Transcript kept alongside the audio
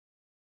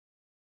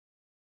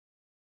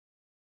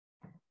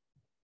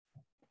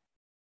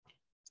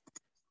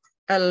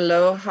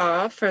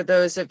Aloha for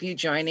those of you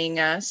joining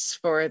us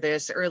for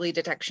this early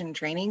detection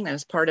training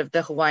as part of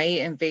the Hawaii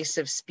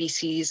Invasive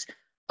Species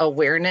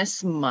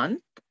Awareness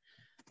Month.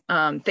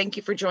 Thank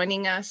you for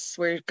joining us.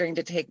 We're going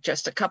to take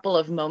just a couple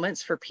of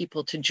moments for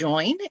people to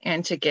join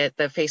and to get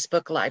the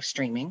Facebook live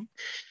streaming.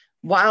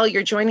 While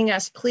you're joining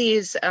us,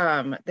 please,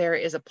 there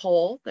is a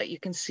poll that you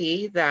can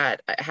see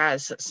that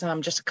has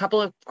just a couple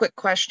of quick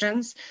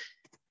questions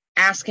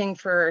asking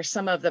for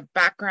some of the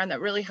background that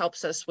really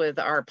helps us with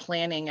our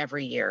planning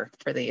every year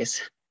for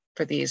these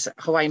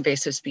Hawaii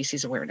Invasive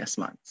Species Awareness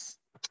Months.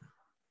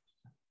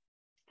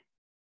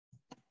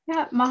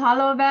 Yeah,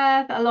 mahalo,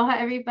 Beth. Aloha,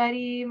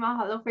 everybody.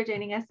 Mahalo for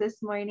joining us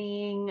this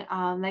morning.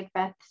 Like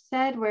Beth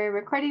said, we're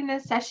recording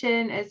this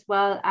session as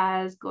well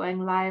as going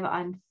live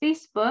on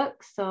Facebook.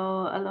 So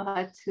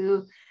aloha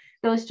to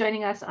those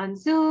joining us on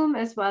Zoom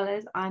as well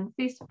as on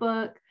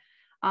Facebook.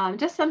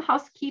 Just some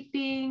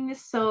housekeeping.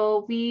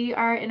 So we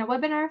are in a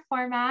webinar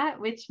format,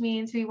 which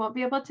means we won't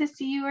be able to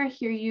see you or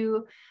hear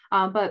you,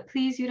 but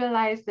please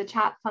utilize the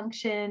chat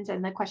functions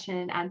and the question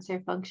and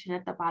answer function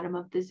at the bottom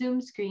of the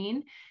Zoom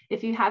screen.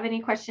 If you have any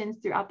questions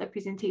throughout the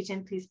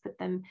presentation, please put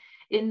them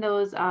in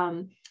those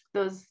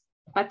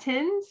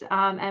buttons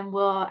and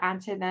we'll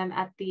answer them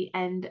at the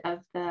end of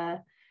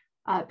the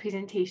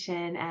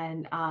presentation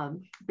and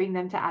bring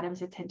them to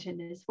Adam's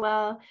attention as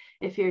well.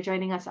 If you're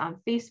joining us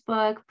on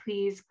Facebook,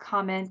 please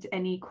comment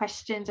any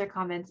questions or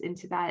comments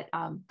into that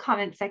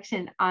comment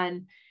section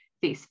on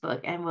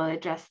Facebook and we'll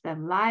address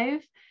them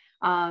live.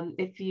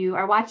 If you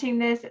are watching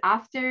this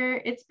after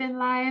it's been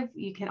live,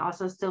 you can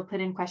also still put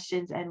in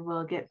questions and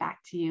we'll get back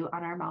to you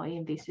on our Maui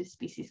Invasive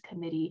Species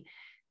Committee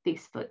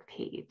Facebook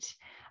page.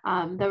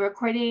 The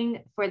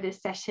recording for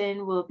this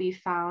session will be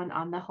found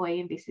on the Hawaii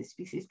Invasive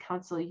Species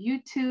Council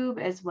YouTube,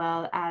 as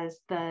well as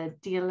the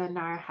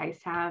DLNR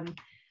HISAM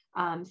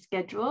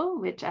schedule,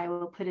 which I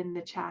will put in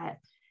the chat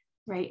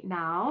right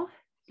now.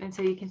 And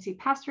so you can see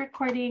past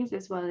recordings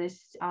as well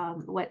as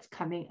what's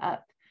coming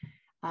up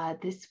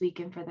this week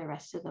and for the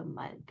rest of the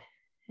month.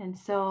 And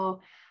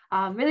so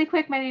really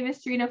quick, my name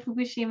is Serena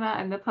Fukushima.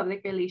 I'm the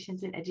Public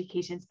Relations and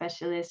Education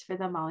Specialist for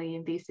the Maui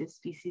Invasive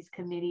Species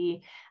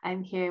Committee.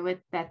 I'm here with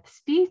Beth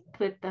Spieth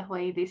with the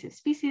Hawaii Invasive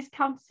Species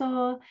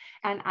Council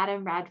and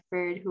Adam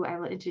Radford, who I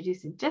will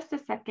introduce in just a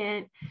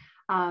second.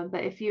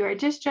 But if you are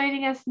just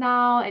joining us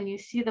now and you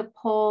see the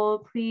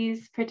poll,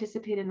 please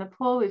participate in the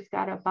poll. We've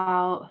got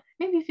about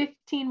maybe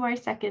 15 more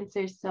seconds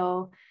or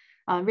so.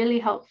 Really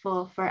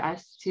helpful for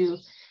us to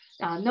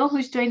know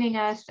who's joining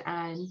us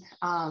and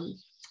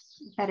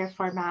better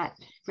format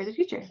for the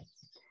future.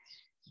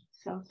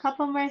 So a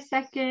couple more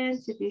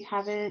seconds. If you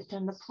haven't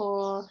done the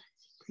poll,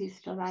 please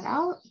fill that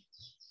out.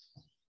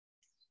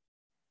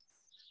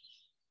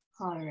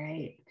 All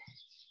right.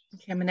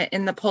 Okay, I'm going to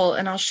end the poll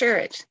and I'll share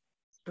it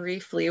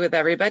briefly with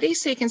everybody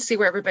so you can see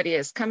where everybody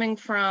is coming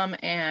from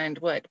and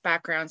what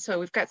background.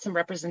 So we've got some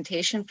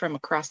representation from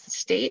across the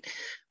state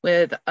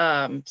with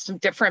some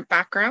different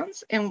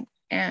backgrounds,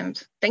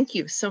 and thank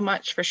you so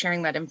much for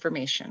sharing that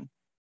information.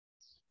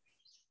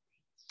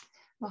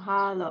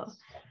 Mahalo.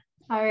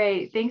 All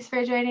right, thanks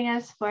for joining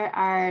us for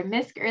our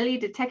MISC early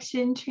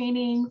detection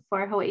training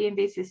for Hawaii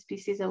Invasive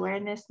Species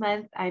Awareness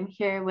Month. I'm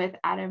here with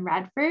Adam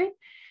Radford.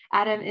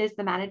 Adam is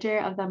the manager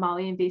of the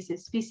Maui Invasive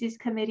Species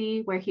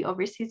Committee, where he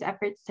oversees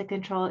efforts to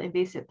control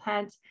invasive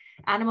plants,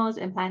 animals,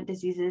 and plant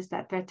diseases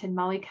that threaten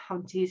Maui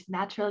County's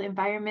natural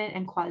environment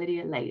and quality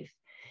of life.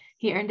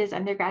 He earned his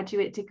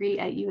undergraduate degree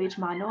at UH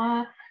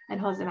Manoa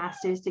and holds a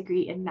master's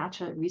degree in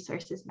natural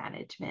resources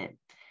management.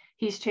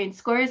 He's trained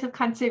scores of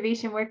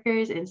conservation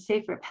workers in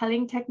safe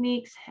rappelling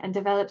techniques and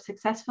developed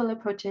successful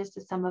approaches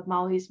to some of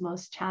Maui's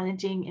most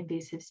challenging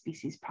invasive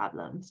species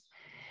problems.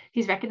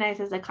 He's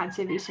recognized as a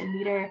conservation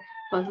leader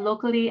both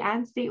locally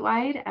and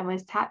statewide, and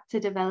was tapped to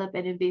develop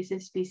an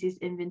invasive species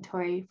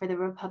inventory for the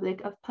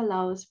Republic of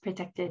Palau's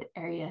Protected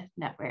Area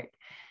Network.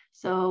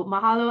 So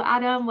mahalo,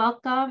 Adam,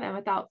 welcome. And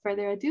without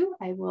further ado,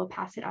 I will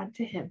pass it on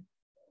to him.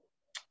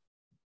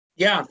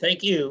 Yeah,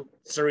 thank you,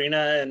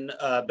 Serena and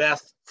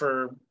Beth,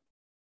 for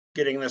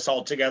getting this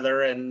all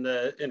together and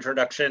the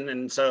introduction.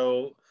 And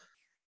so,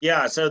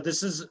 yeah, so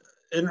this is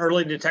an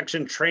early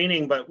detection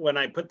training, but when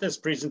I put this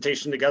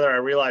presentation together, I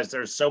realized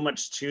there's so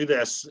much to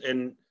this.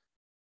 And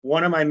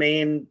one of my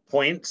main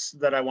points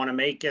that I want to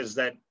make is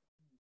that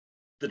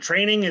the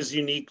training is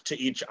unique to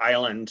each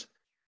island.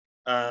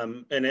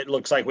 And it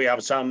looks like we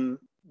have some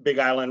Big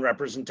Island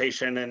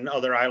representation and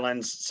other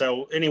islands.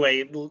 So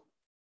anyway,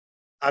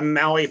 I'm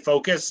Maui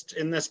focused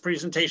in this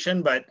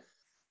presentation, but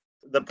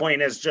the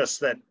point is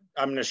just that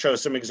I'm going to show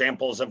some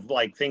examples of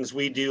like things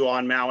we do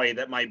on Maui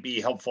that might be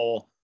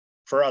helpful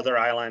for other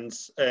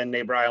islands and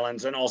neighbor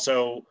islands. And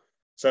also,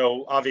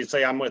 so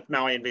obviously I'm with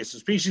Maui Invasive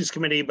Species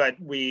Committee, but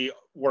we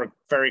work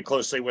very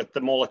closely with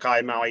the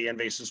Molokai Maui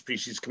Invasive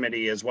Species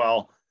Committee as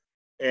well.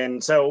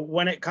 And so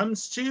when it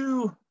comes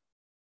to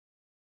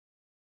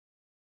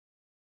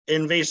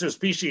invasive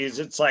species,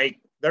 it's like,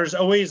 there's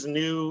always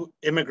new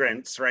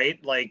immigrants,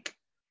 right? Like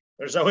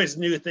there's always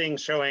new things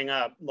showing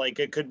up. Like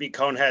it could be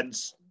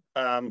coneheads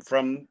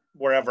from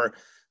wherever.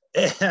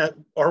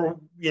 or,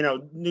 you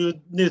know,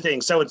 new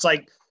things. So it's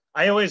like,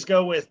 I always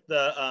go with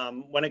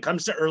the, when it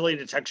comes to early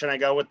detection, I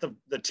go with the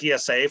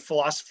TSA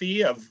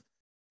philosophy of,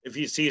 if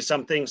you see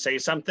something, say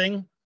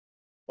something.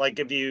 Like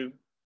if you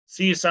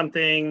see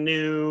something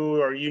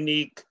new or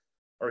unique,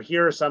 or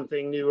hear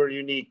something new or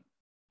unique,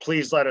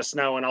 please let us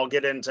know. And I'll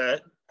get into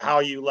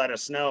how you let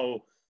us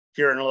know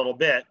here in a little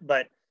bit.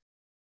 But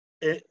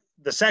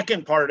the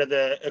second part of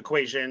the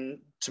equation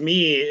to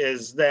me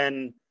is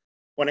then,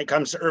 when it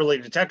comes to early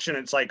detection,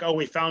 it's like, oh,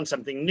 we found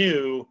something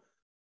new.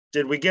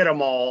 Did we get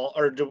them all?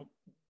 Or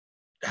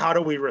how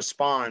do we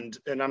respond?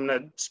 And I'm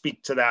going to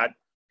speak to that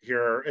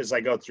here as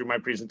I go through my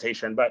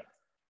presentation. But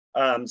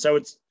so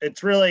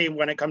it's really,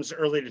 when it comes to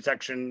early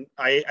detection,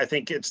 I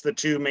think it's the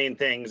two main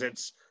things.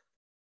 It's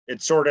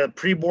sort of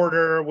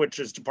pre-border, which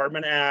is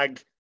Department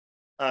Ag,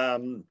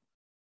 and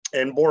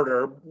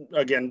border,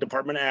 again,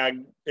 Department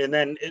Ag. And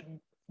then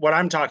what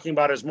I'm talking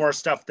about is more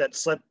stuff that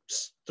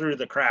slips through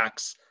the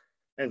cracks.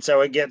 And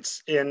so it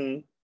gets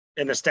in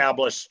and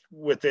established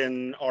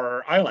within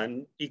our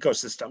island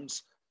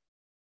ecosystems.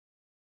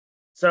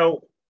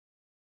 So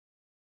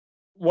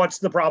what's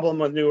the problem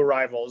with new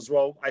arrivals?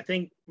 Well, I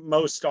think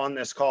most on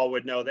this call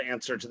would know the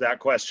answer to that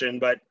question,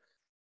 but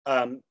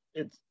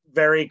it's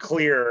very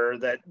clear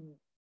that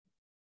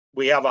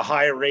we have a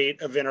high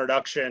rate of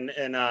introduction.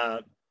 And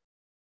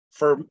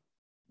for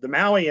the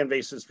Maui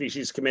Invasive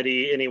Species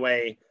Committee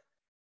anyway,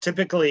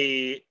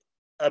 typically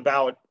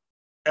about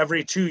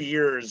every 2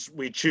 years,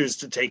 we choose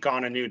to take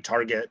on a new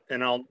target.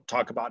 And I'll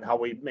talk about how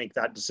we make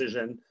that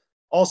decision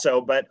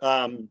also. But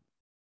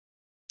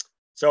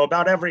so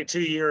about every 2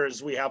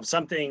 years, we have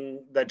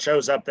something that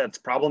shows up that's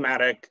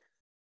problematic,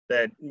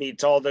 that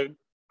meets all the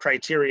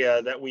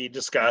criteria that we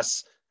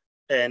discuss,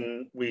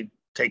 and we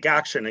take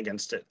action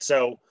against it.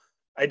 So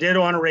I did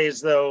want to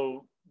raise,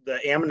 though, the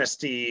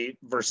amnesty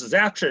versus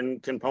action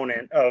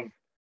component of,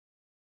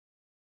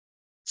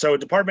 so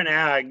Department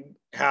Ag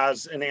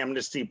has an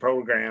amnesty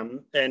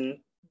program, and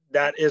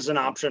that is an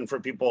option for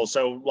people.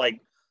 So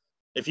like,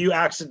 if you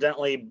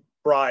accidentally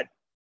brought,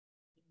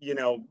 you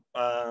know,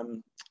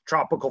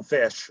 tropical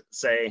fish,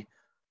 say,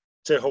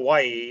 to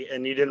Hawaii,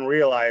 and you didn't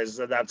realize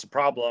that that's a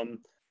problem,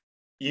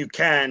 you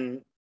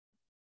can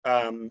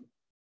turn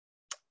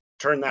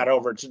that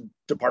over to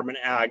Department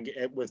Ag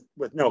with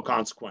no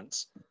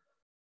consequence.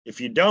 If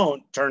you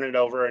don't turn it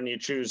over and you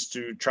choose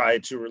to try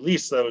to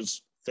release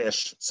those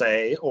fish,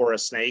 say, or a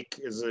snake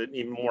is an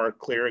even more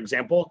clear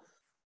example,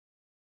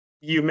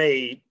 you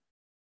may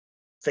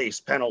face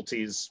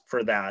penalties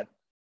for that.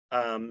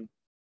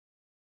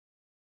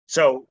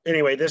 So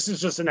anyway, this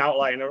is just an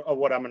outline of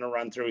what I'm going to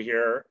run through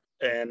here.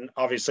 And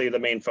obviously the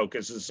main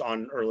focus is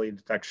on early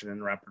detection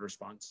and rapid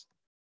response.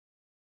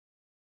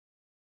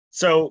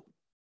 So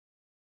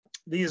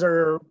these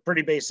are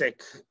pretty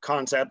basic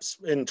concepts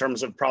in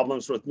terms of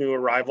problems with new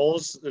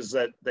arrivals, is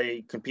that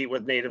they compete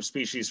with native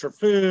species for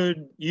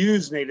food,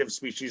 use native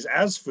species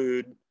as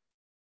food,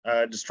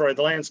 destroy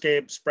the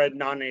landscape, spread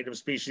non-native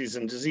species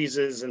and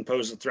diseases, and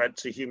pose a threat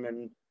to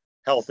human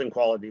health and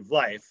quality of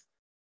life.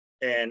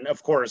 And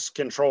of course,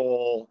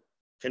 control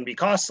can be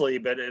costly,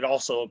 but it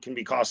also can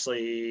be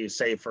costly,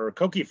 say, for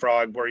coqui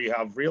frog, where you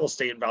have real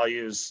estate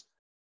values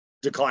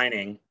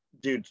declining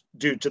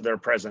due to their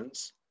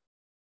presence.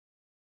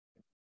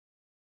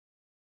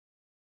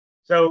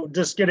 So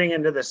just getting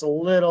into this a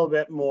little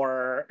bit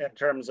more in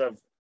terms of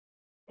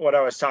what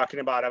I was talking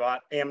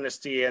about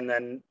amnesty, and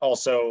then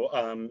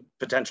also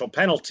potential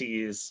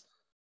penalties.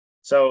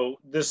 So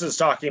this is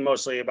talking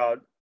mostly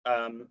about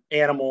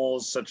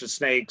animals such as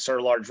snakes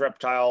or large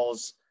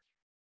reptiles.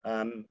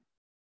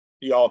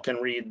 Y'all can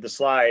read the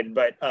slide,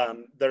 but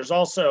there's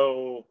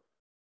also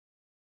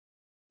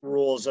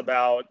rules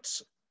about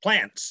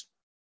plants,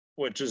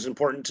 which is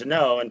important to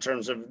know in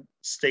terms of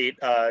state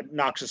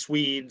noxious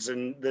weeds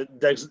and the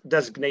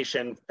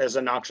designation as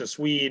a noxious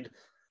weed,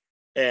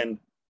 and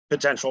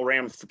potential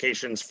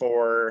ramifications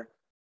for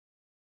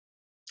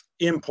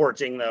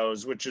importing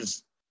those, which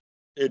is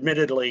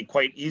admittedly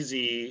quite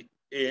easy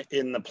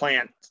in the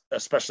plant,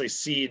 especially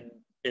seed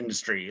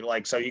industry.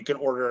 Like, so you can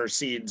order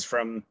seeds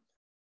from,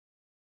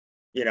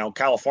 you know,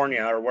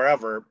 California or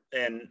wherever,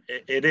 and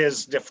it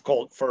is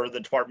difficult for the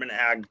Department of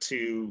Ag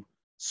to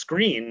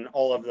screen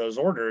all of those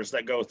orders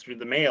that go through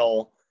the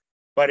mail.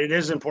 But it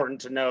is important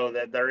to know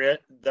that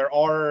there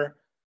are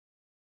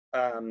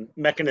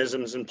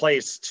mechanisms in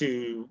place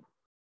to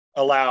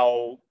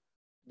allow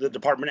the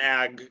Department of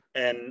Ag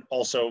and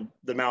also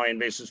the Maui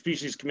Invasive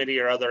Species Committee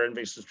or other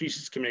invasive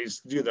species committees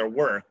to do their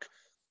work.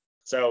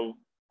 So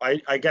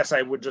I guess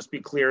I would just be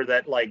clear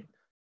that, like,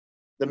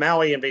 the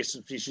Maui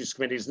Invasive Species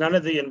Committees, none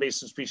of the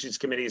invasive species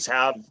committees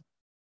have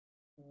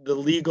the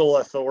legal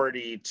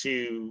authority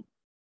to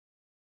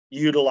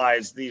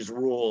utilize these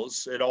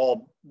rules. It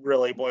all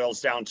really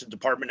boils down to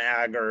Department of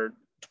Ag or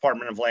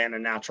Department of Land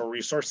and Natural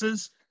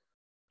Resources.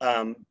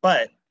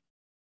 But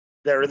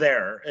they're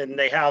there, and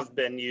they have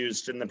been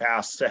used in the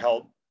past to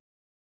help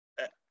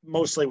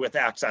mostly with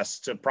access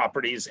to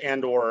properties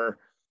and or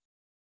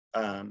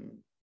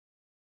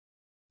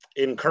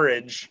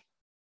encourage,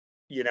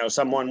 you know,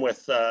 someone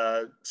with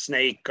a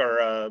snake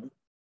or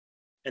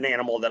an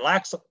animal that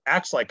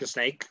acts like a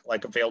snake,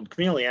 like a failed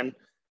chameleon,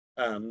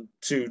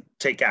 to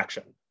take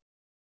action.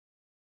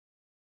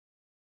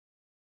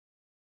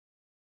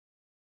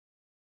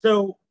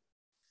 So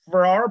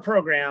for our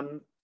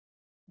program,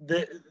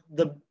 the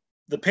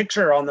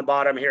picture on the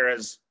bottom here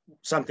is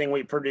something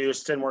we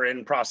produced and we're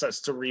in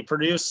process to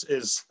reproduce,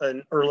 is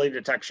an early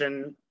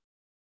detection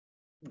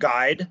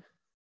guide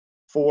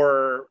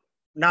for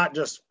not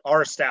just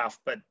our staff,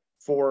 but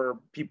for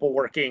people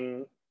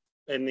working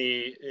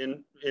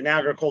in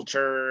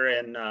agriculture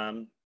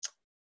and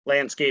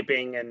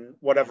landscaping and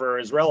whatever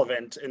is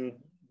relevant, and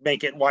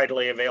make it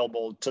widely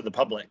available to the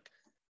public.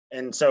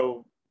 And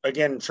so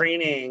again,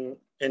 training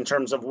in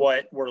terms of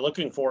what we're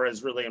looking for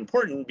is really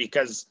important,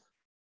 because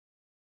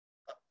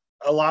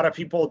a lot of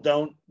people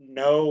don't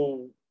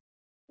know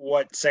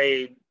what,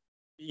 say,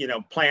 you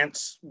know,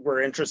 plants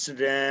we're interested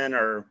in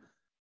or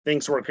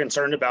things we're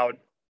concerned about,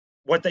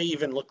 what they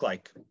even look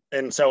like.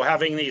 And so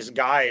having these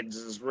guides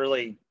is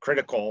really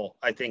critical,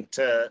 I think,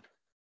 to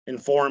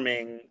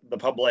informing the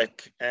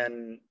public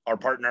and our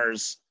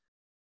partners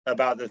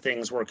about the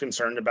things we're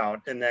concerned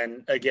about. And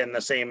then again, the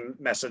same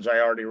message I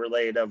already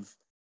relayed of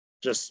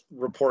just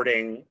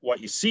reporting what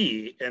you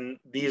see. And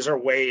these are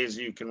ways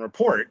you can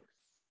report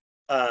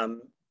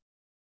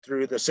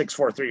through the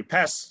 643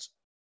 PEST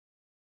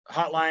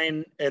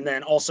hotline. And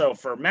then also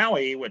for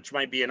Maui, which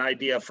might be an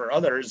idea for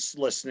others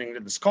listening to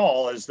this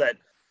call, is that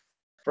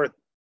for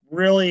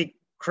really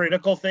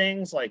critical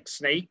things like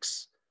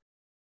snakes,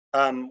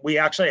 we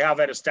actually have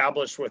it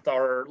established with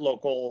our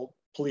local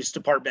police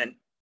department.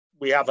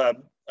 We have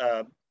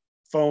a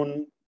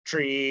phone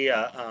tree,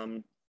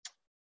 an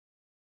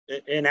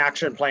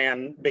action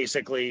plan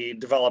basically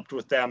developed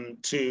with them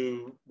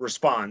to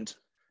respond.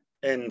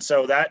 And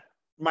so that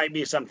might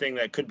be something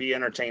that could be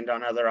entertained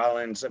on other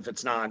islands if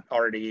it's not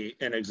already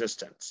in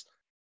existence.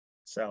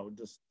 So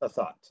just a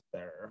thought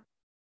there.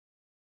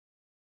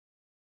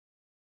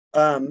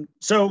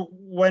 So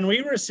when we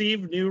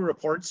receive new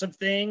reports of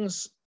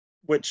things,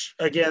 which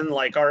again,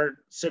 like our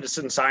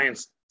citizen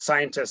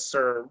scientists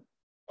are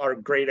our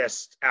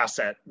greatest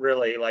asset,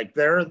 really, like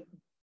they're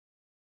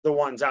the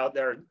ones out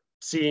there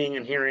seeing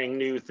and hearing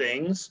new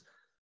things.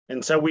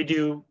 And so we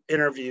do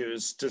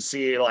interviews to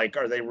see, like,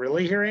 are they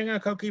really hearing a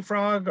coqui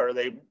frog? Are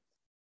they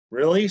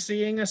really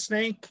seeing a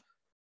snake?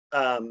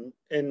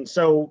 And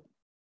so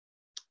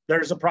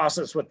there's a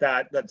process with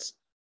that that's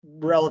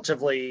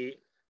relatively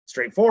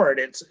straightforward.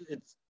 It's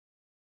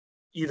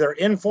either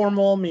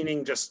informal,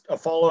 meaning just a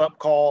follow-up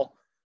call,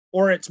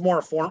 or it's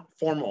more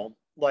formal.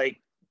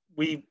 Like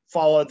we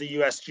follow the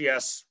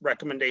USGS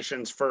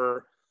recommendations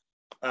for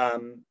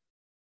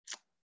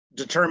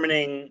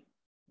determining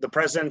the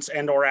presence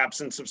and or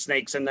absence of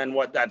snakes, and then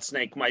what that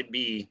snake might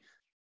be.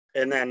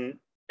 And then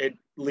it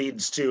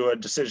leads to a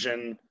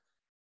decision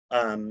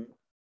to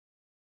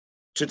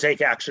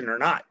take action or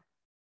not.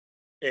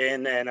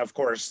 And then of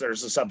course,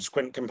 there's a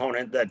subsequent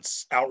component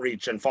that's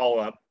outreach and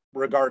follow-up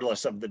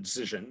regardless of the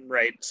decision,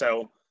 right?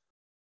 So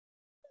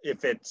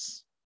if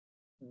it's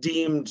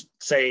deemed,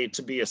 say,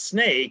 to be a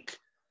snake,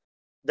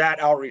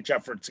 that outreach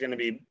effort is going to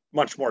be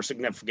much more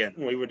significant.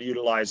 And we would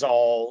utilize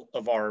all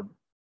of our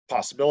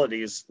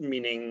possibilities,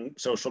 meaning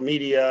social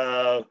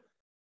media,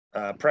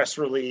 press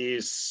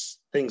release,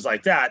 things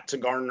like that, to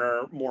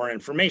garner more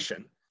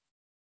information.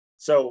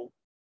 So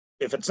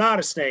if it's not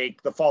a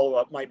snake, the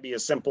follow-up might be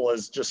as simple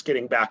as just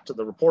getting back to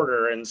the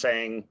reporter and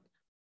saying,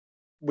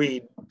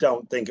 we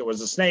don't think it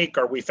was a snake,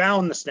 or we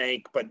found the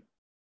snake, but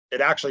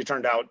it actually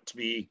turned out to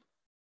be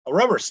a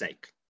rubber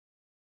snake.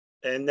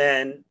 And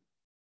then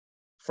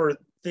for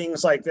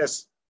things like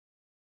this,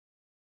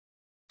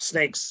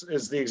 snakes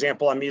is the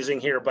example I'm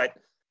using here, but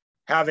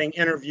having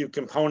interview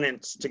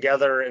components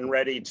together and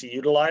ready to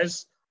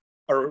utilize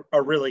are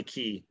really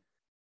key,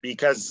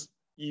 because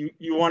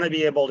you want to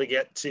be able to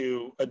get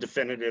to a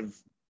definitive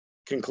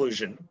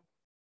conclusion.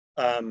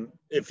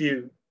 If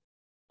you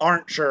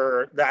aren't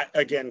sure, that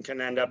again can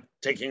end up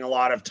taking a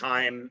lot of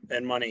time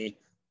and money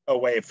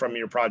away from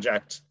your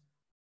project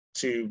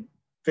to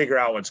figure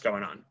out what's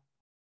going on.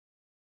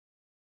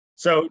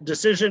 So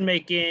decision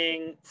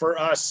making for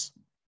us,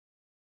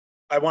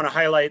 I want to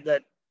highlight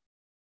that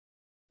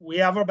we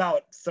have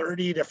about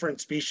 30 different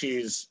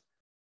species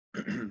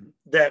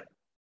that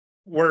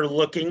we're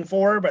looking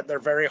for, but they're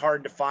very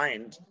hard to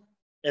find.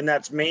 And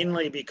that's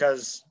mainly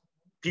because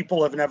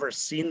people have never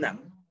seen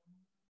them.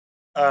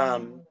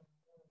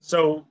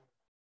 So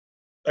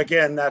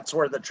again, that's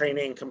where the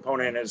training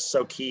component is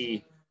so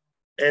key.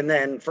 And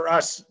then for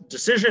us,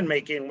 decision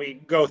making,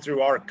 we go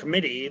through our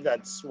committee.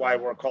 That's why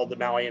we're called the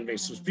Maui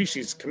Invasive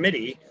Species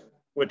Committee,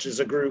 which is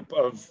a group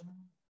of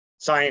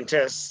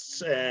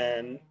scientists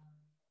and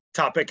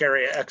topic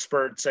area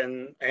experts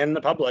and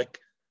the public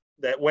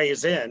that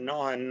weighs in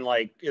on,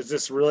 like, is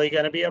this really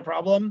going to be a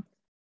problem?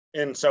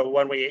 And so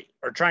when we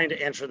are trying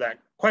to answer that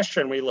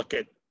question, we look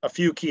at a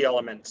few key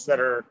elements that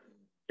are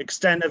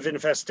extent of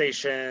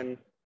infestation,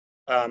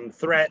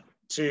 threat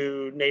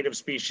to native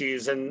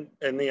species and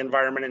the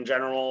environment in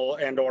general,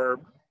 and or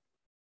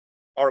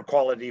our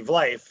quality of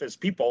life as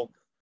people.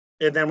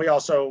 And then we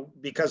also,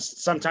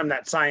 because sometimes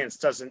that science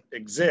doesn't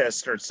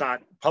exist or it's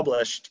not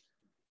published,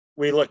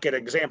 we look at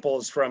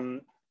examples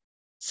from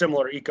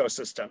similar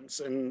ecosystems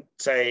and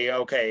say,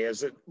 okay,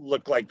 does it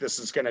look like this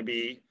is going to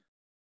be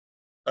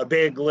a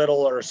big,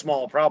 little, or a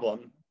small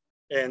problem,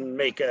 and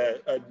make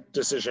a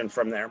decision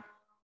from there.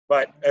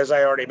 But as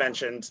I already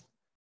mentioned,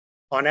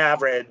 on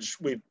average,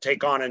 we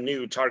take on a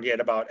new target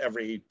about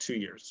every 2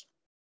 years.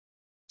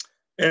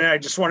 And I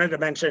just wanted to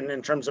mention,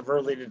 in terms of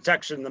early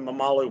detection, the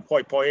Mamalu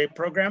Poi Poi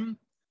program,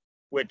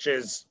 which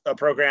is a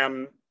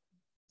program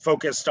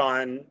focused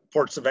on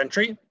ports of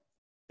entry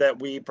that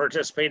we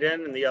participate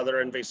in and the other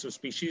invasive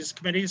species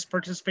committees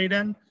participate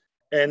in.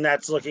 And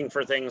that's looking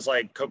for things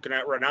like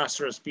coconut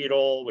rhinoceros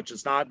beetle, which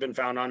has not been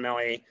found on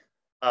Maui,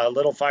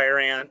 little fire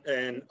ant,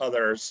 and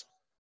others.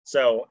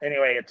 So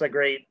anyway, it's a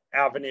great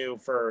avenue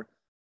for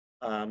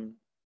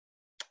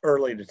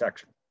early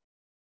detection.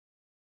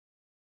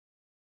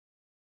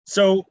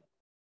 So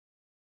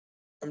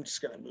I'm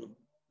just going to move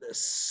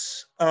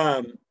this.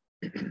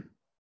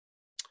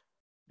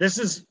 This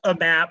is a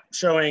map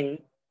showing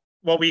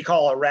what we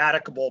call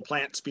eradicable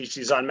plant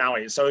species on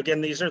Maui. So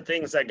again, these are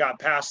things that got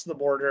past the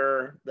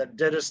border, that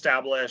did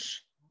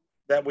establish,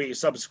 that we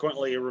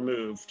subsequently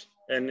removed.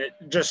 And it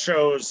just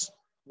shows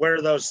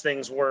where those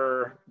things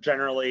were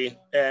generally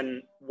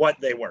and what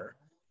they were.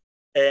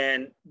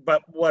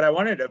 But what I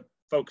wanted to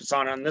focus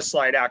on this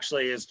slide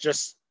actually is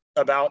just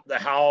about the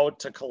how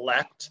to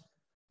collect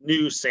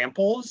new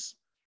samples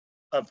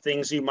of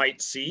things you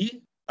might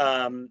see.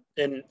 And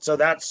so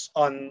that's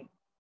on,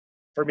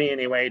 for me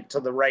anyway, to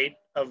the right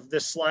of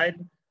this slide,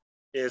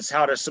 is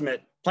how to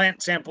submit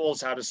plant samples,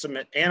 how to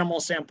submit animal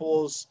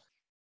samples.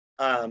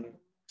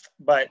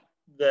 But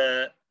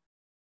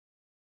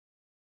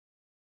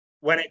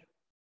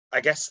I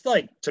guess,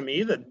 like, to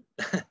me,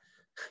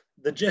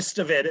 the gist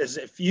of it is,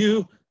 if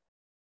you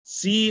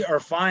see or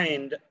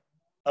find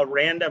a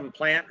random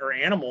plant or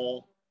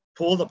animal,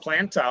 pull the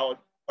plant out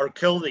or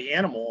kill the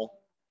animal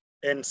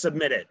and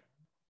submit it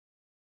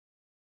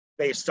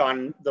based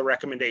on the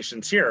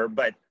recommendations here.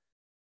 But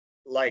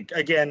like,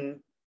 again,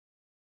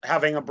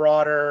 having a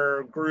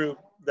broader group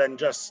than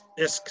just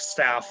ISC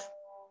staff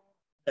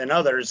and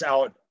others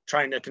out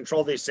trying to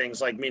control these things,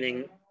 like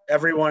meaning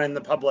everyone in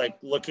the public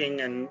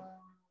looking and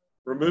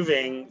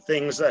removing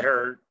things that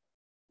are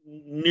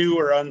new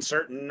or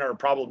uncertain or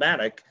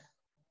problematic,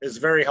 is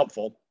very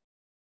helpful.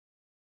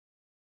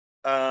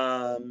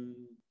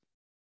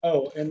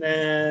 Oh, and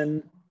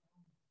then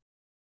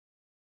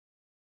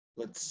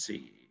let's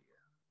see.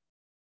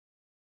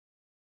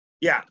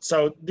 Yeah,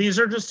 so these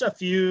are just a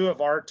few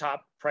of our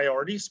top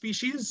priority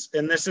species.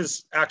 And this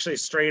is actually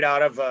straight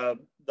out of the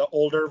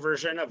older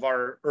version of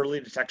our early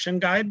detection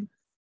guide.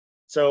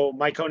 So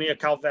Myconia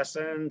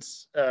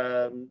calvescens,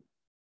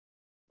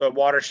 the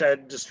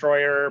watershed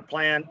destroyer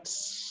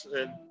plants,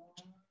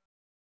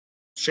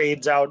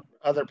 shades out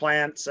other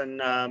plants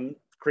and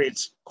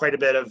creates quite a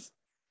bit of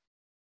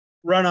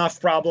runoff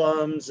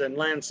problems and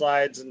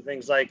landslides and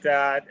things like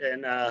that.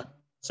 And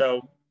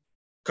so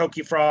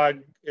coqui frog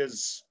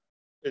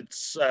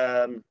it's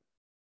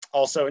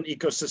also an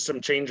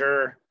ecosystem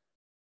changer.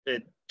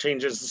 It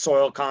changes the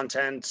soil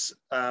content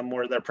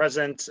where they're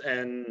present,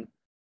 and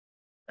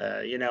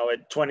you know,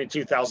 at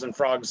 22,000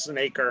 frogs an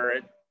acre,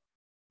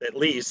 at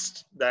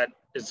least, that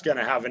is going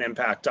to have an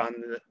impact on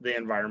the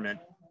environment.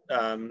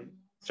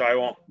 So I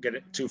won't get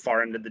it too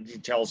far into the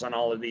details on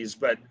all of these,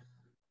 but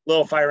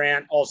little fire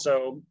ant,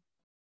 also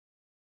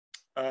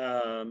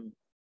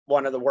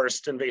one of the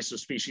worst invasive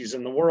species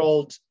in the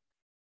world.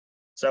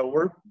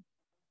 So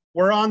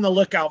we're on the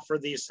lookout for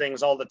these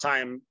things all the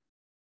time,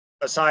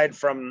 aside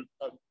from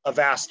a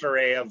vast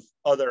array of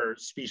other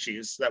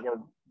species that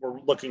we're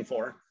looking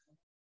for.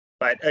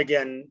 But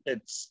again,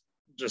 it's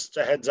just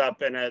a heads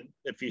up, and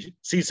if you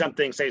see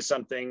something, say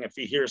something. If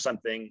you hear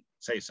something,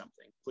 say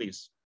something,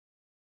 please.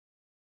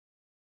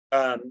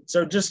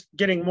 So just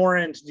getting more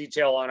into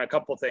detail on a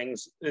couple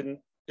things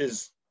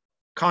is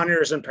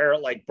conures and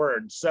parrot-like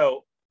birds.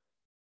 So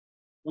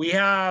we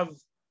have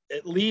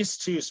at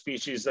least 2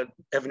 species that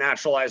have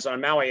naturalized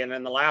on Maui, and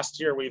in the last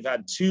year we've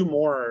had 2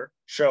 more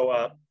show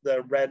up: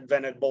 the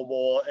red-vented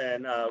bulbul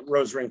and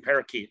rose-ringed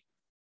parakeet.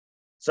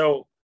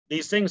 So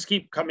these things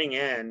keep coming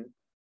in,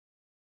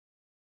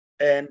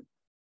 and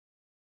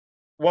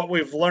what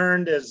we've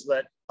learned is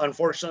that,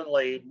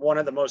 unfortunately, one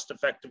of the most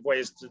effective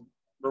ways to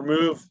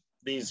remove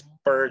these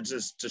birds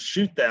is to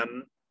shoot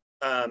them,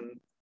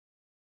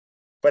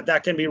 but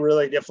that can be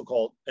really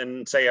difficult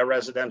in, say, a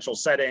residential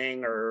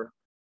setting or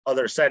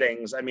other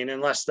settings. I mean,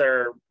 unless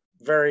they're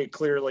very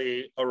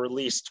clearly a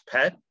released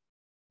pet,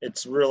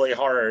 it's really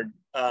hard.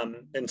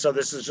 And so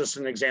this is just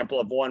an example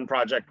of one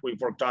project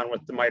we've worked on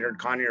with the mitered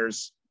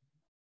conures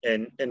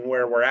and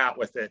where we're at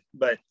with it.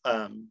 But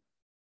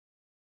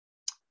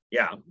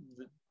yeah,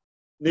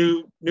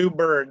 new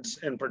birds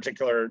in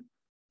particular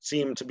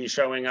seem to be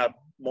showing up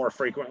more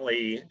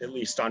frequently, at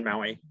least on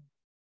Maui.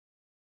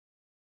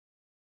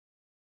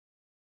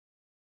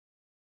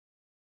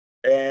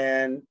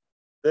 And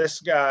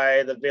this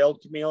guy, the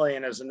veiled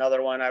chameleon, is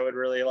another one I would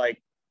really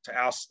like to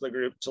ask the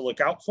group to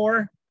look out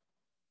for,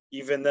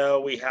 even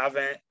though we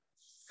haven't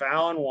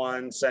found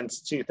one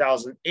since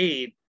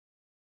 2008.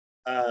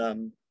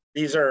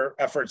 These are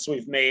efforts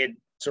we've made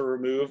to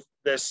remove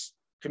this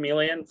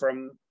chameleon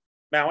from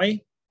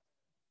Maui.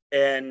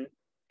 And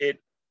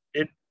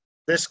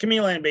this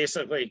chameleon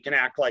basically can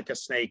act like a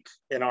snake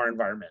in our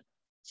environment.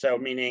 So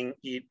meaning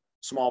eat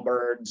small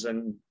birds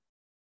and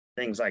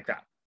things like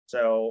that.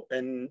 So,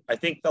 and I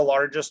think the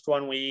largest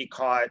one we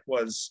caught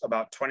was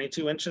about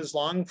 22 inches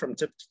long from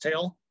tip to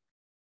tail.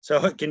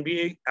 So it can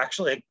be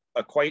actually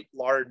a quite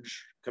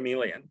large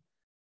chameleon.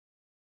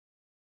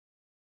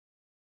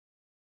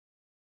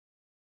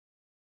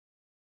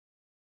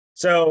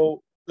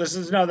 So this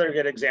is another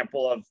good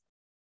example of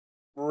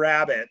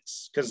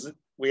rabbits, because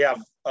we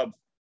have an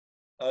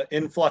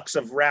influx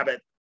of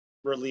rabbit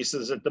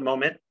releases at the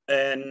moment.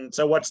 And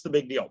so what's the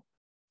big deal?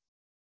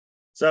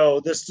 So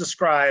this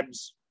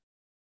describes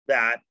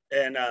that,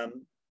 and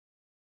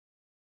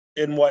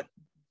in what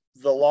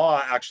the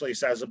law actually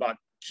says about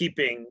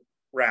keeping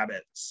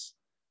rabbits,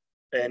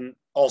 and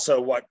also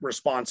what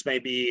response may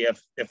be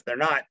if they're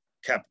not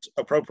kept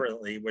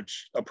appropriately,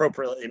 which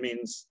appropriately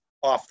means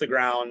off the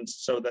ground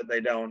so that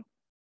they don't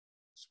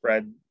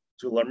spread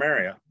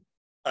tularemia.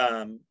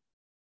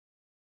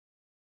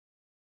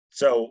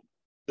 So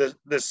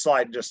this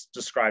slide just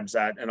describes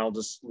that, and I'll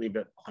just leave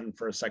it on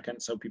for a second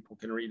so people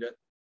can read it.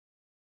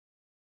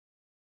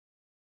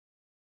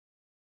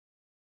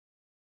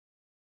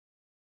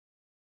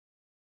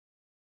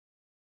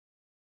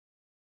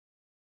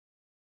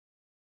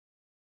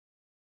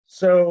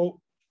 So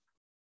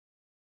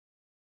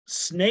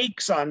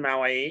snakes on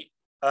Maui,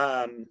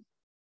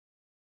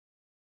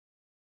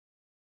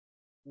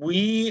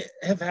 we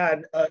have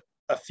had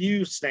a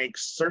few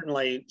snakes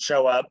certainly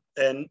show up,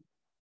 and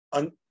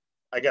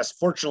I guess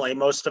fortunately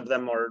most of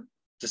them are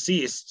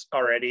deceased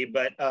already,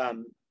 but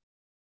I'm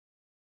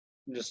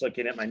just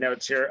looking at my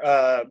notes here.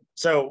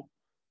 So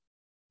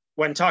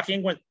when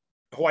talking with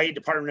Hawaii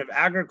Department of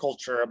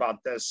Agriculture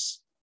about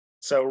this,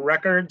 so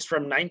records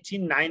from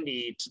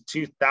 1990 to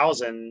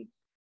 2000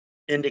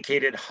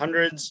 indicated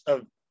hundreds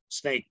of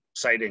snake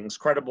sightings,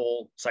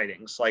 credible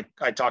sightings, like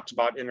I talked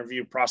about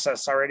interview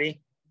process already.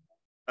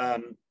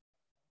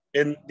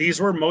 And these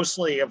were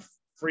mostly of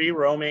free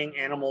roaming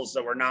animals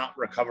that were not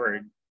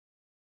recovered.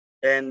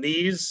 And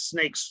these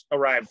snakes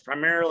arrived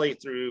primarily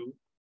through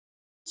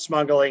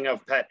smuggling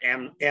of pet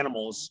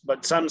animals,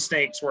 but some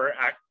snakes were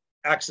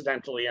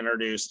accidentally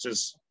introduced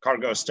as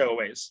cargo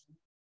stowaways.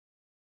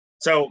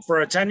 So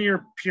for a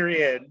 10-year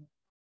period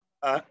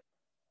that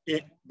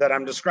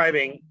I'm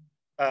describing,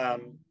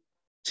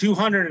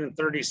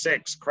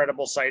 236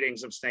 credible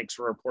sightings of snakes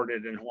were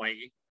reported in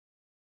Hawaii.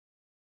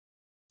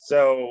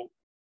 So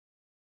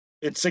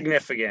it's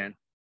significant.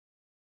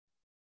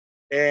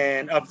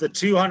 And of the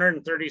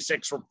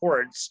 236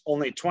 reports,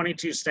 only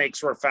 22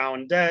 snakes were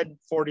found dead,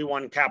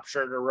 41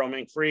 captured or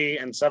roaming free,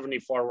 and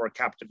 74 were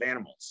captive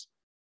animals,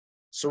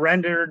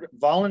 surrendered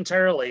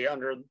voluntarily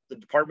under the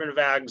Department of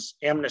Ag's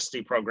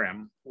amnesty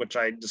program, which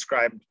I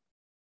described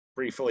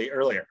briefly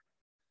earlier,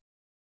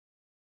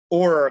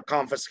 or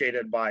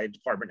confiscated by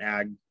Department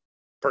Ag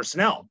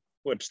personnel,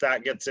 which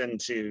that gets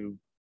into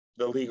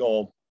the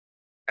legal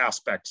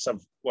aspects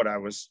of what I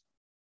was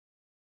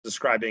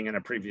describing in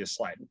a previous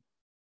slide.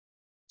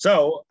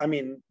 So, I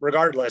mean,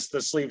 regardless,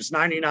 this leaves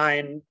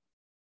 99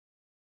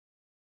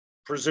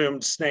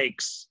 presumed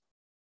snakes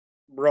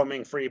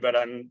roaming free, but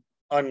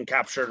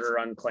uncaptured or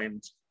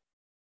unclaimed.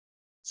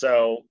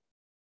 So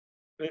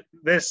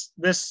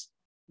this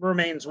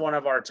remains one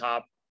of our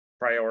top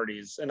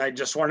priorities. And I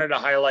just wanted to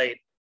highlight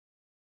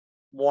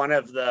one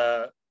of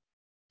the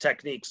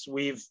techniques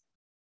we've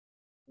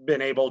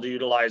been able to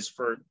utilize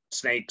for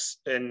snakes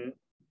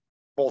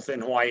both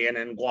in Hawaii and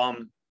in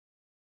Guam,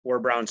 where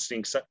brown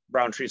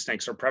tree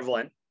snakes are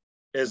prevalent,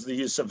 is the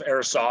use of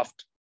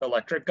airsoft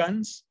electric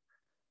guns.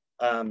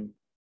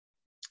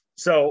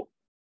 So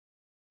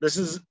this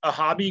is a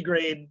hobby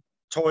grade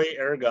toy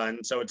air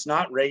gun. So it's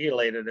not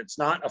regulated. It's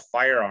not a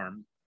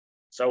firearm.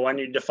 So when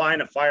you define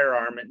a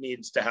firearm, it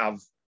needs to have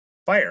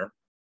fire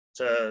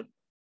to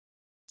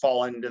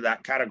fall into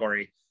that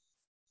category.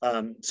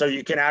 So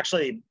you can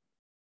actually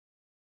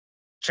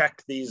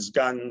check these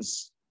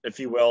guns,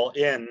 if you will,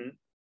 in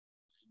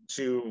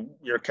to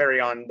your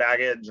carry-on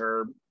baggage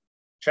or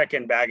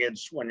check-in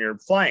baggage when you're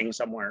flying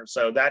somewhere.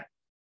 So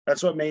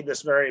that's what made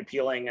this very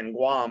appealing in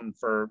Guam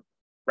for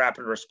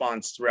rapid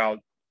response throughout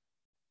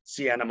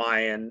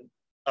CNMI and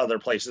other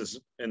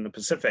places in the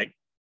Pacific.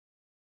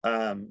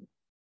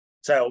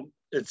 So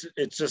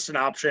it's just an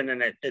option,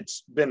 and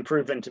it's been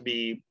proven to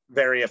be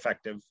very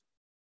effective.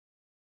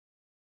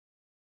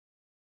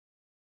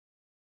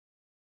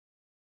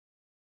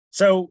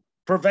 So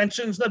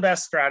prevention's the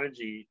best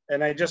strategy.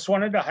 And I just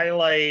wanted to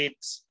highlight,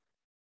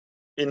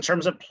 in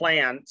terms of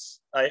plants,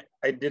 I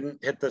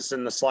didn't hit this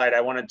in the slide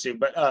I wanted to,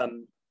 but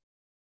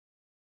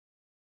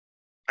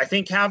I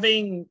think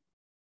having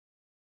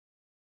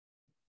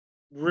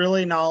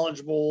really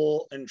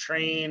knowledgeable and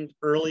trained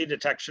early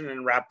detection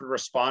and rapid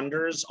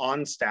responders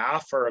on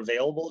staff are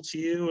available to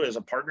you as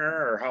a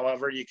partner, or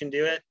however you can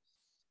do it,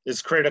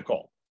 is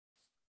critical.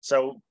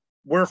 So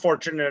we're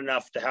fortunate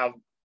enough to have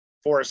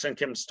Forrest and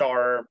Kim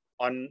Starr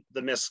on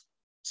the MISC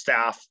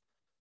staff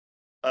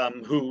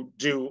who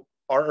do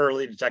our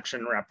early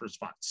detection and rapid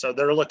response. So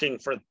they're looking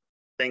for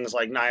things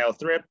like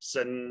niothrips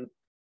and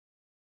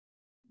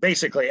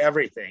basically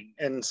everything.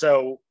 And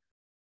so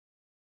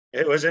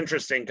it was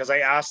interesting because I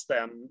asked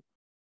them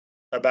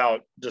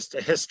about just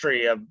a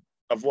history of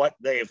what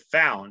they've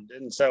found.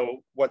 And so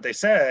what they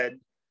said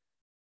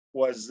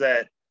was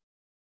that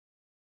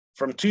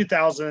from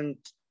 2000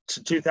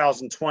 to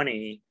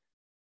 2020,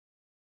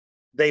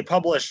 they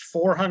published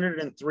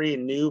 403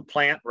 new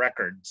plant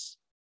records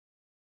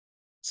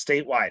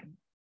statewide.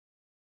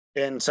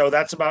 And so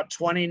that's about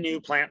 20 new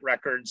plant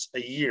records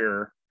a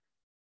year,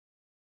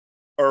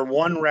 or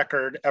one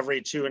record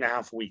every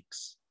 2.5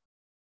 weeks.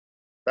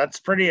 That's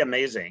pretty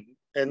amazing.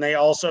 And they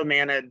also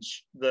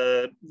manage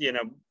the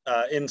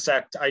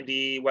insect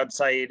ID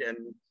website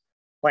and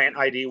plant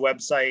ID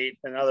website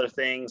and other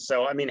things.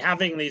 So, I mean,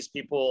 having these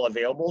people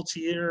available to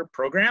your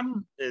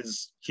program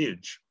is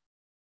huge.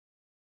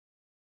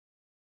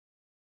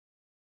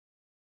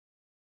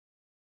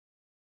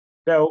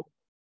 So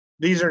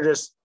these are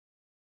just,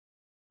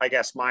 I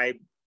guess,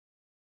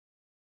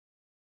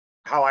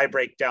 how I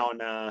break down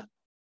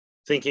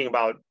thinking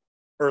about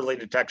early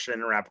detection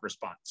and rapid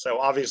response. So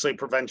obviously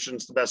prevention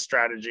is the best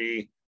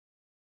strategy.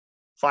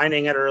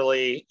 Finding it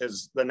early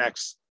is the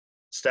next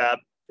step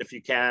if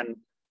you can.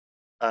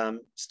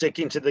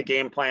 Sticking to the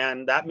game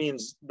plan, that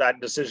means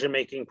that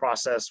decision-making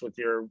process with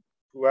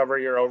whoever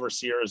your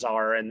overseers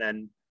are, and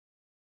then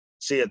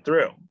see it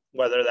through,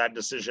 whether that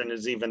decision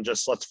is even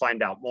just let's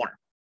find out more.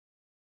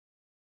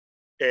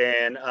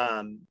 And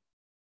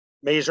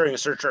measuring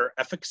searcher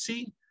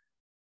efficacy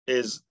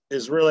is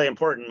really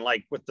important.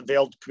 Like with the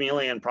Veiled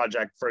Chameleon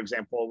project, for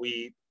example,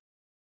 we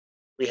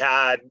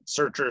had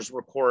searchers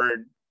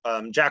record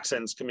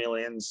Jackson's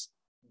chameleons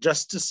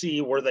just to see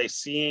were they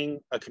seeing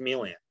a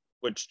chameleon,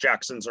 which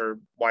Jacksons are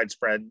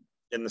widespread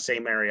in the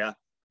same area.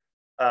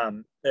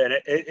 And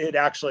it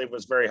actually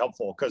was very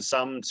helpful because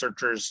some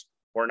searchers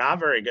were not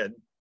very good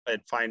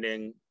at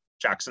finding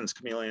Jackson's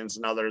chameleons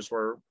and others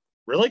were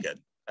really good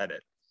at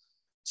it.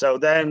 So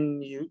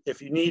then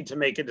if you need to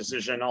make a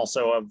decision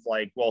also of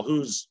like, well,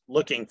 who's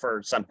looking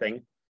for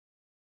something,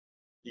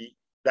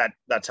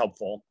 that's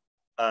helpful.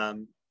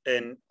 And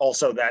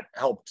also that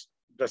helped,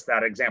 just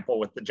that example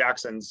with the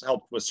Jacksons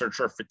helped with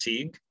searcher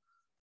fatigue.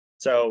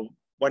 So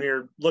when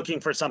you're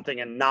looking for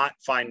something and not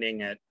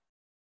finding it,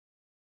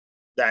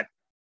 that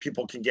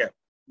people can get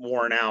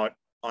worn out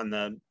on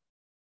the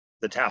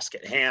task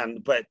at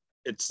hand, but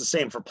it's the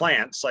same for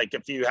plants. Like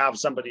if you have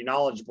somebody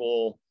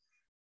knowledgeable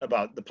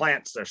about the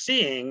plants they're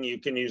seeing, you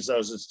can use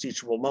those as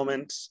teachable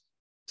moments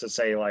to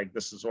say like,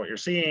 this is what you're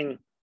seeing,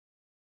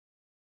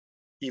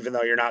 even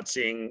though you're not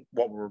seeing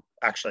what we're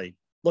actually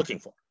looking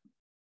for.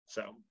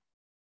 So,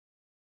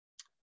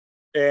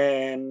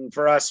 and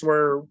for us,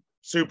 we're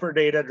super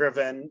data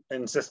driven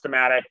and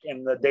systematic,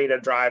 and the data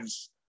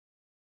drives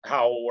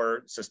how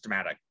we're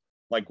systematic,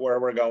 like where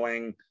we're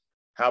going,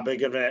 how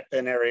big of an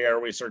area are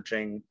we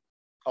searching,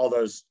 all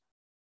those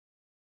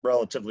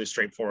relatively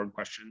straightforward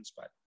questions.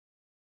 But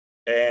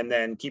and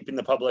then keeping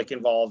the public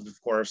involved,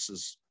 of course,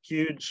 is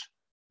huge,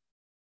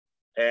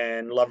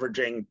 and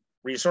leveraging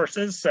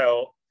resources.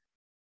 So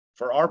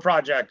for our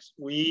project,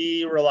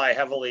 we rely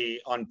heavily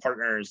on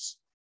partners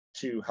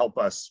to help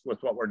us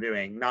with what we're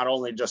doing, not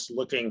only just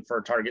looking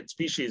for target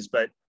species,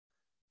 but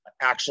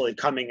actually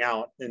coming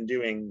out and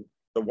doing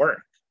the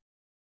work.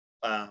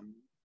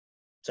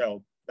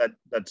 So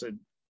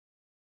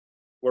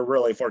we're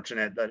really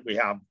fortunate that we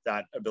have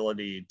that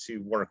ability to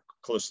work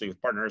closely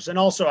with partners. And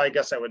also, I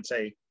guess I would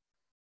say,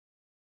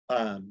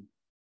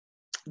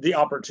 the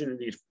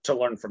opportunity to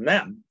learn from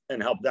them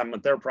and help them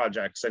with their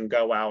projects and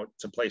go out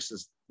to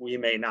places we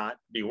may not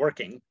be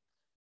working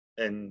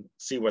and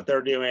see what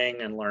they're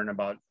doing and learn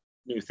about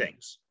new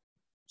things.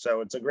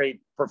 So it's a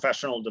great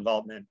professional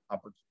development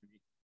opportunity.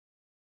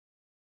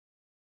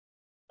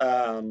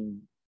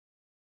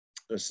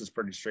 This is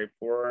pretty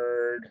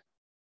straightforward.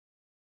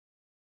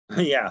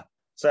 Yeah,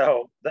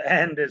 so the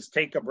end is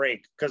take a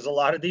break, because a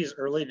lot of these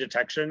early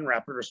detection,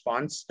 rapid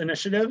response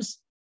initiatives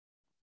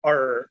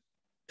are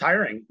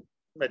tiring.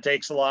 It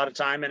takes a lot of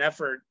time and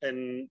effort.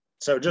 And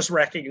so just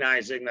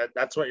recognizing that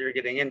that's what you're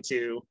getting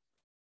into,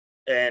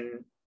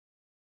 and,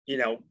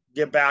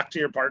 get back to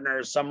your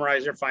partners,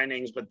 summarize your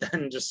findings, but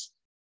then just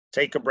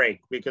take a break,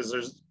 because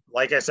there's,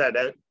 like I said,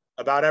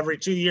 about every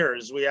 2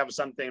 years, we have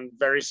something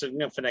very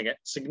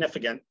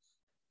significant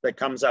that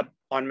comes up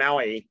on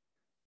Maui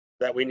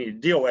that we need to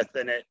deal with.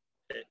 And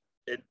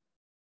it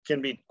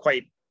can be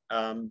quite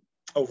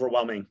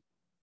overwhelming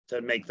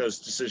to make those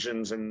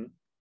decisions and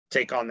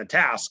take on the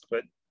task.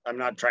 But I'm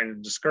not trying to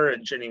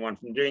discourage anyone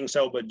from doing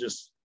so, but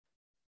just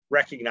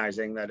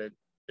recognizing that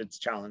it's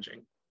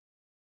challenging.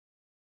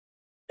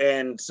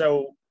 And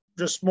so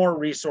just more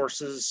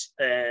resources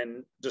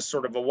and just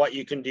sort of a what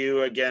you can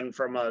do, again,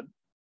 from a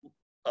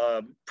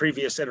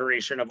previous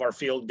iteration of our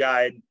field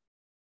guide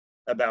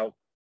about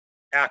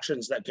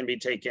actions that can be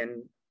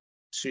taken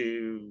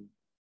to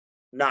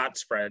not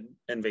spread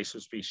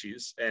invasive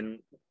species and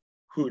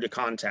who to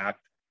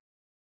contact.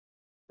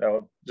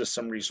 So just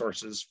some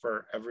resources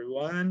for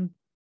everyone.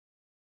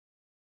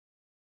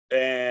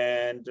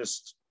 And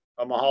just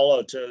a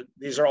mahalo to,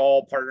 these are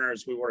all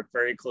partners we work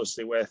very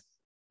closely with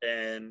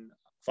and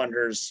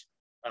funders.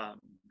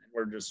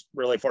 We're just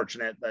really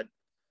fortunate that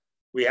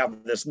we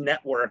have this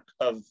network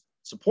of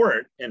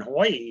support in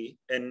Hawaii.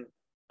 And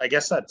I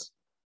guess that's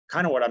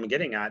kind of what I'm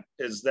getting at,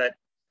 is that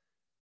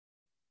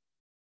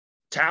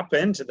tap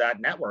into that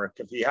network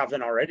if you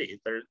haven't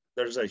already.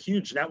 There's a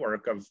huge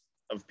network of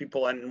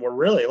people, and we're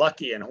really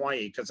lucky in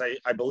Hawaii because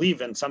I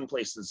believe in some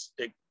places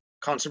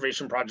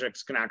conservation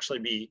projects can actually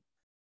be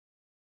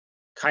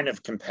kind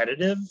of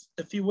competitive,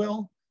 if you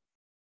will,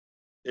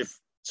 if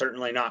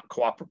certainly not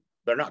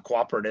they're not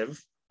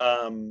cooperative.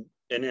 And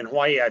in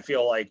Hawaii, I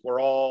feel like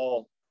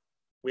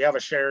we have a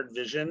shared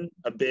vision,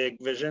 a big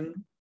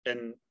vision,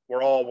 and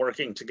we're all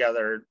working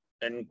together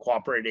and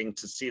cooperating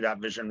to see that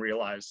vision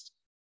realized.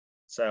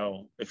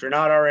 So if you're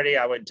not already,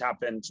 I would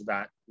tap into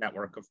that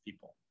network of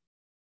people.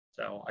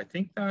 So I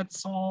think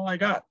that's all I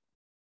got.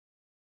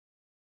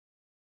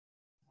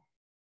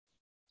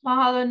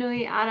 Mahalo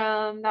nui,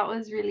 Adam. That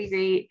was really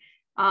great.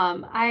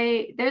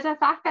 There's a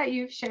fact that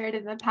you've shared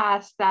in the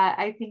past that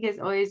I think is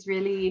always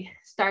really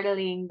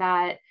startling,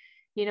 that,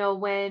 you know,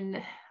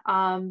 when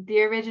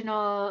the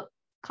original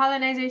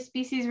colonizer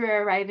species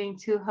were arriving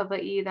to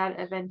Hawaii that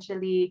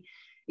eventually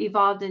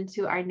evolved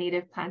into our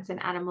native plants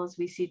and animals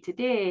we see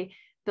today,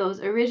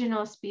 those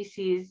original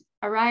species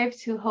arrived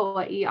to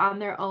Hawaii on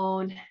their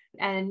own,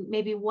 and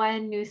maybe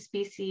one new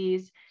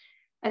species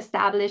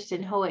established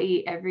in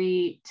Hawaii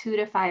every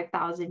 2,000 to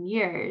 5,000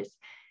 years.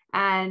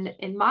 And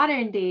in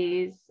modern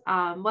days,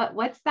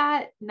 what's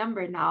that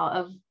number now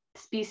of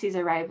species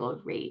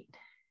arrival rate?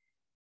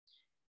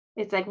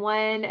 It's like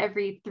 1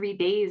 every 3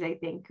 days, I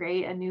think,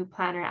 right? A new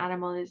plant or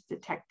animal is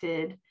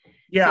detected.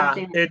 Yeah,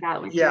 something like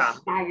that, which is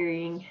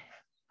staggering.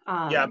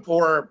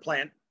 Or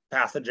plant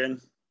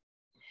pathogen.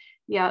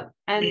 Yeah,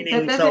 and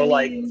meaning, that so mean...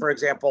 like, for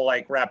example,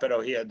 like rapid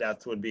ohia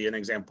death would be an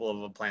example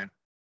of a plant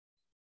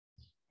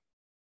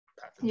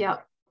pathogen. Yeah,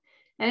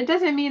 and it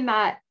doesn't mean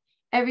that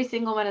every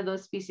single one of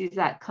those species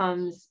that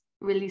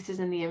releases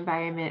in the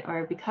environment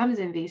or becomes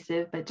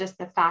invasive, but just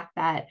the fact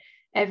that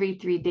every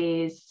 3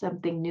 days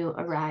something new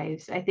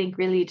arrives, I think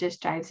really just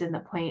drives in the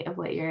point of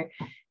what you're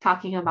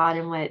talking about,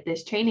 and what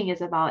this training is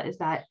about, is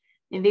that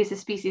invasive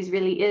species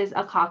really is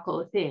a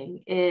kako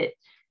thing.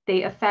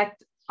 They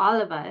affect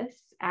all of us,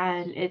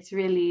 and it's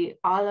really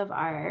all of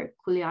our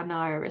kuleana,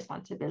 our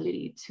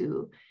responsibility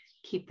to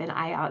keep an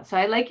eye out. So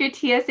I like your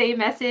TSA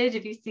message.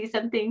 If you see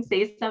something,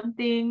 say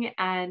something.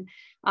 And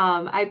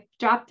I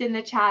dropped in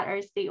the chat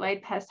our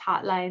statewide pest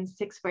hotline,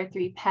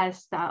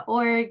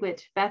 643pest.org,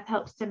 which Beth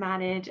helps to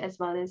manage, as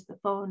well as the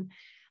phone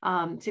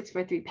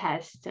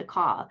 643pest to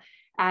call.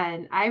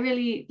 And I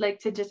really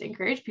like to just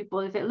encourage people,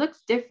 if it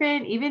looks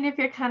different, even if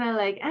you're kind of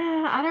like,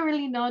 I don't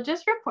really know,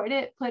 just report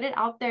it, put it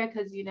out there,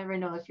 because you never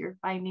know if you're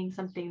finding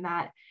something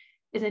that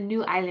is a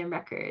new island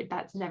record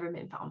that's never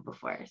been found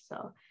before.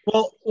 So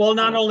well,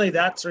 not only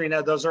that,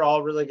 Serena, those are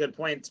all really good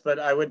points, but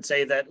I would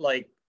say that,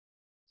 like,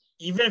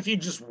 even if you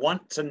just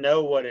want to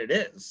know what it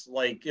is,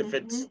 like if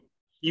it's,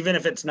 even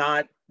if it's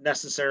not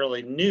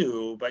necessarily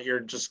new, but you're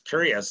just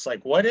curious,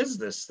 like, what is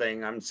this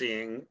thing I'm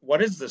seeing?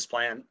 What is this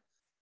plant?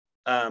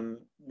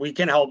 We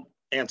can help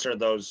answer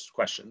those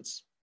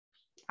questions.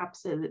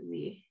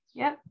 Absolutely.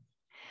 Yep.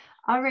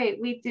 All right,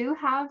 we do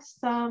have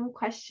some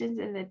questions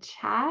in the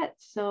chat.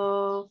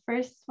 So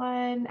first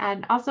one,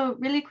 and also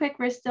really quick,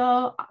 we're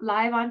still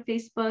live on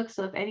Facebook.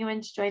 So if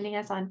anyone's joining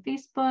us on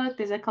Facebook,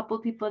 there's a couple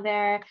people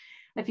there.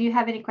 If you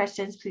have any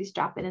questions, please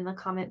drop it in the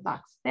comment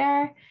box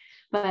there.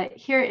 But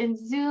here in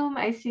Zoom,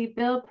 I see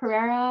Bill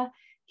Pereira.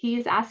 He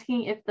is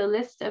asking if the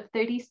list of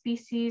 30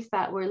 species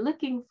that we're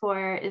looking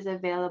for is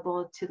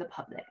available to the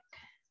public.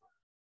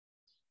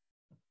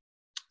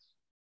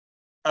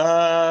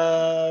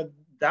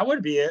 That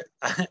would be it.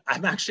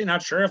 I'm actually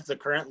not sure if the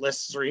current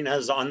list, Serena,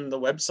 is on the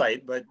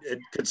website, but it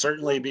could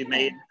certainly be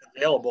made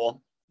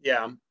available.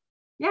 Yeah.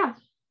 Yeah.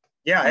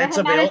 Yeah, it's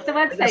available. The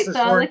website, so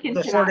I'll look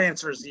into the short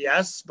answer is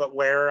yes, but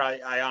where,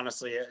 I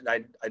honestly,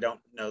 I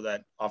don't know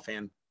that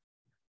offhand.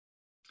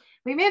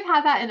 We may have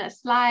had that in a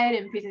slide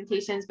in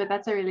presentations, but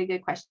that's a really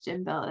good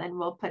question, Bill. And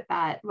we'll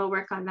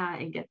work on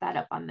that and get that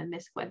up on the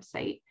MISC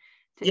website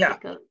to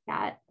take a look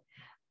at.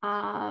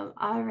 All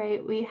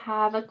right, we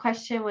have a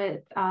question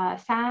with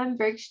Sam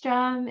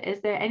Bergstrom.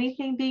 Is there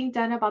anything being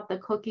done about the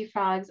coqui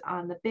frogs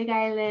on the Big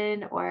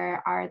Island,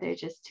 or are there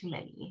just too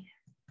many?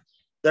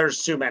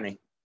 There's too many.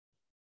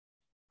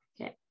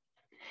 Okay.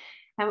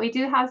 And we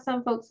do have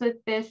some folks with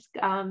MISC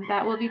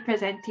that will be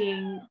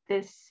presenting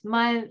this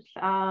month.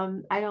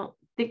 I don't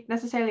think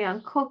necessarily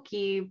on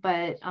coqui,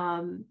 but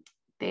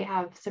they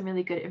have some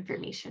really good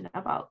information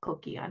about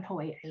coqui on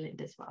Hawaii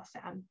Island as well,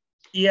 Sam.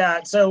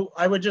 Yeah, so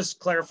I would just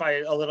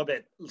clarify a little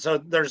bit. So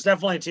there's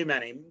definitely too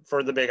many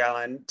for the Big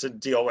Island to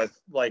deal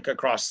with, like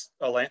across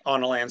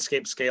on a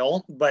landscape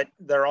scale, but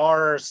there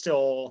are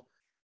still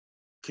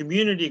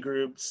community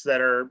groups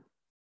that are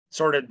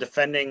sort of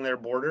defending their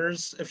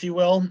borders, if you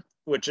will,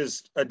 which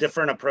is a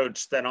different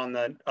approach than on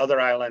the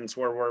other islands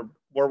where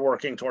we're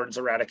working towards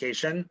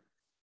eradication.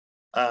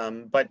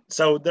 But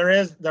so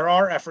there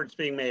are efforts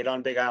being made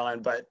on Big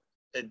Island, but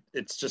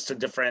it's just a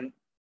different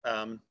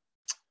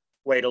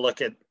way to look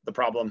at the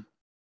problem.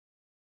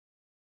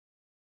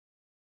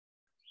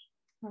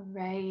 All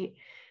right.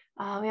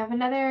 We have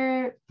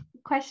another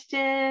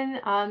question.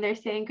 They're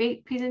saying,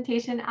 great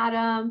presentation,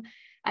 Adam.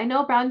 I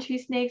know brown tree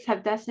snakes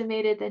have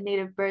decimated the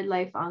native bird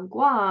life on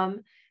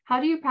Guam.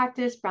 How do you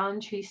practice brown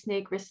tree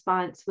snake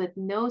response with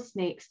no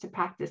snakes to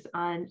practice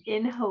on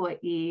in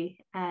Hawaii?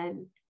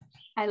 And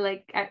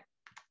anyway.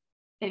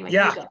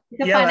 Yeah,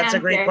 that's a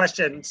great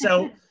question.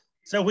 So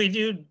we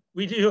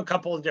do a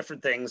couple of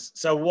different things.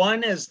 So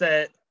one is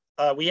that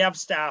we have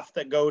staff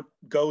that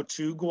go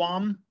to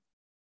Guam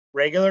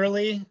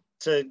regularly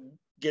to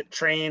get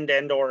trained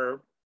and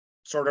or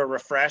sort of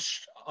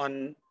refreshed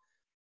on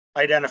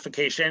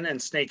identification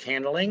and snake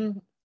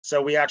handling. So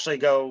we actually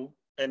go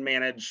and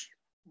manage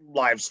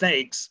live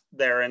snakes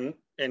there in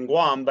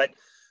Guam. But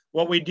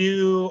what we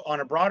do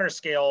on a broader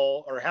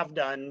scale, or have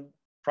done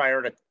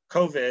prior to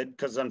COVID,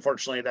 because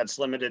unfortunately that's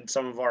limited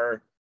some of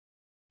our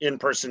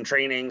in-person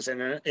trainings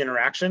and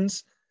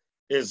interactions,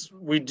 is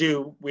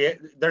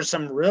there's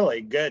some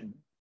really good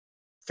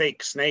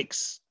fake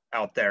snakes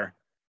out there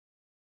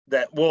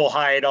that will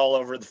hide all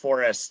over the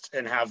forest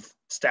and have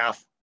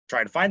staff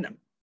try to find them.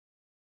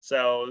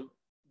 So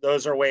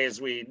those are ways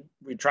we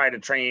try to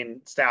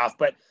train staff.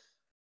 But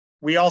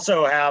we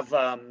also have,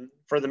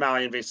 for the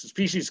Maui Invasive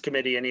Species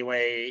Committee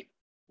anyway,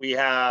 we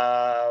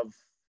have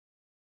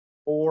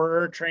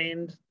 4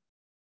 trained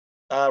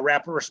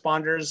rapid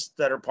responders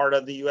that are part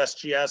of the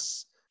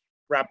USGS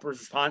Rapid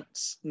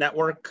Response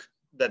Network.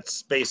 The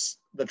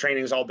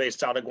training is all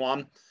based out of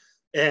Guam.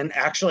 And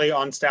actually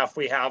on staff,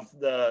 we have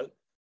the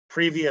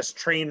previous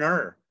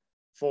trainer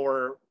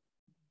for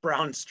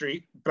brown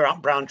tree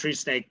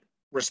snake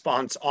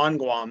response on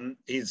Guam.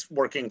 He's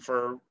working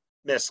for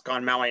MISC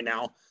on Maui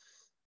now.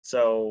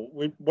 So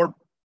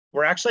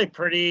we're actually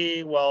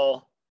pretty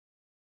well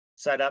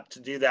set up to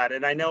do that.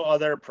 And I know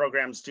other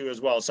programs do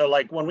as well. So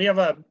like when we have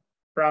a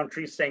brown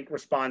tree snake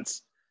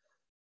response,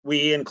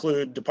 we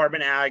include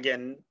Department Ag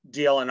and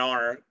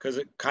DLNR, because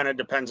it kind of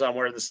depends on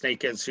where the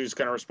snake is, who's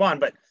going to respond.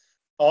 But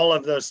all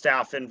of those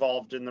staff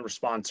involved in the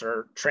response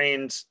are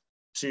trained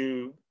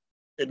to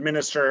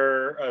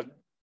administer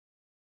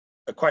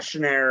a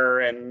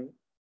questionnaire and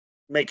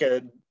make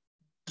a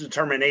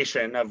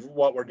determination of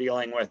what we're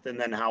dealing with and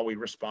then how we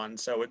respond.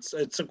 So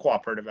it's a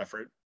cooperative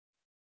effort.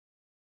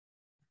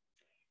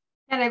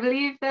 And I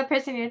believe the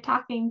person you're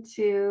talking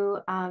to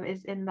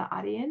is in the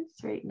audience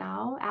right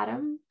now,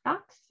 Adam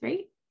Knox,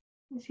 right?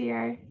 Is he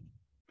our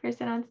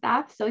person on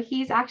staff? So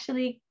he's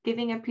actually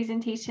giving a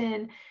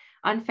presentation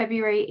on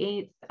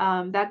February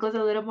 8th. That goes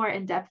a little more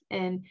in depth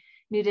in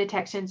new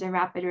detections and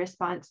rapid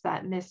response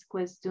that MISC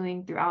was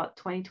doing throughout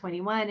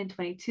 2021 and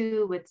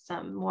 22 with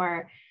some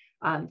more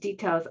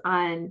details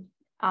on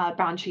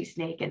brown tree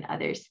snake and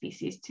other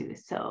species too.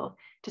 So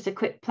just a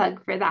quick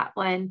plug for that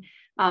one.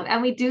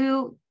 And we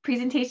do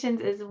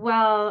presentations as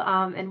well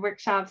and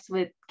workshops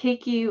with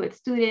Keiki, with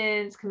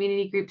students,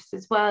 community groups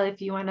as well.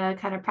 If you want to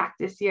kind of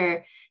practice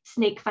your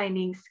snake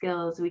finding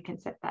skills, we can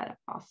set that up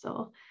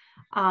also.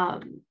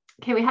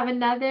 Okay, we have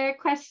another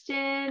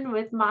question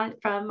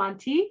from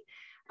Monty.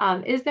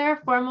 Is there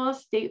a formal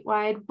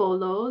statewide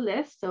BOLO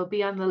list, so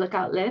be on the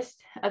lookout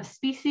list, of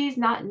species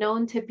not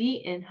known to be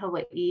in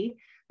Hawaii,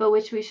 but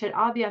which we should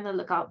all be on the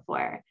lookout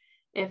for?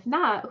 If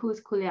not, whose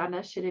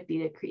kuleana should it be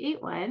to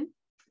create one?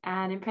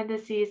 And in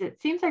parentheses,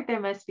 it seems like there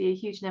must be a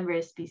huge number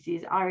of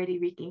species already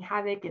wreaking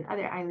havoc in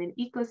other island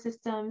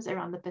ecosystems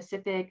around the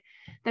Pacific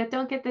that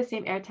don't get the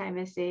same airtime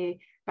as, say,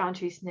 brown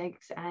tree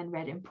snakes and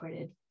red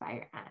imported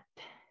fire ant.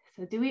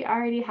 So do we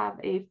already have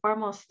a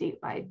formal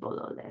statewide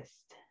BOLO list?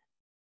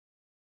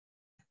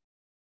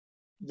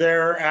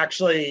 There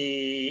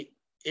actually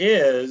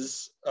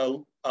is a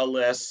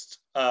list,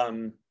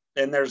 but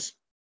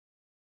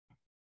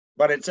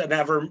it's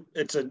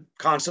a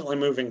constantly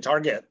moving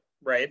target,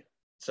 right?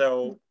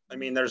 So, I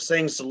mean, there's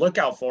things to look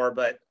out for,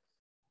 but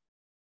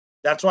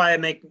that's why I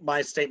make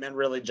my statement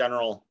really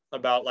general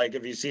about, like,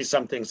 if you see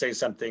something, say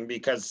something,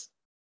 because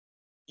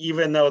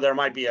even though there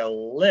might be a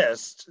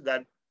list,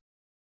 that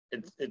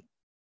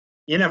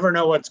you never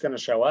know what's going to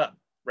show up,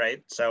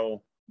 right?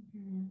 So,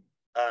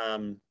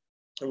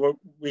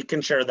 we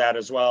can share that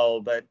as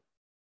well, but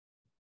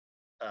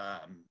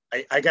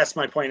I guess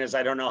my point is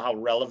I don't know how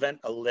relevant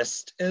a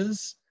list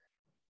is,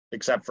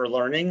 except for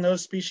learning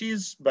those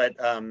species, but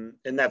and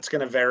that's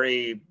going to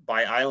vary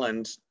by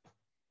island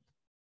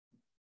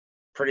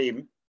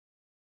pretty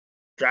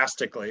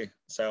drastically.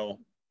 So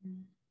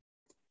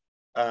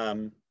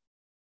can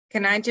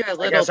I do a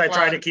little I guess I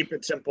try to keep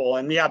it simple.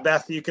 And yeah,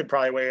 Beth, you could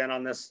probably weigh in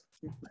on this.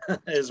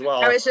 as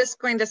well. I was just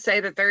going to say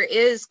that there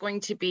is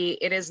going to be,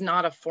 it is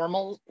not a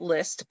formal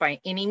list by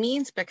any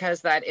means,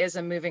 because that is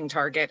a moving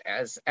target,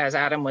 as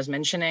Adam was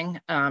mentioning.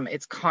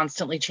 It's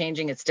constantly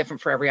changing. It's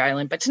different for every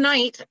island. But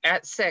tonight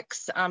at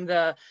 6,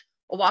 the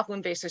Oahu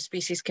Invasive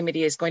Species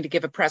Committee is going to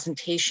give a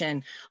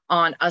presentation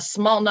on a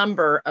small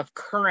number of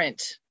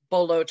current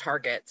BOLO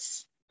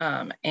targets.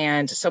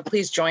 And so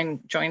please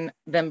join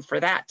them for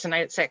that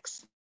tonight at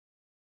 6.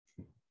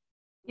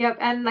 Yep,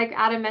 and like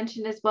Adam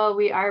mentioned as well,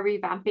 we are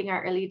revamping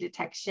our early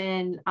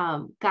detection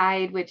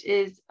guide, which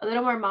is a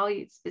little more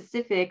Maui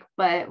specific,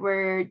 but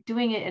we're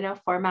doing it in a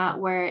format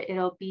where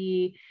it'll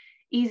be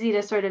easy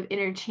to sort of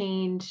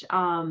interchange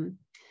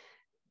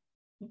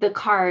the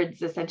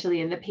cards essentially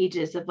in the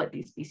pages of what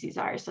these species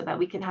are, so that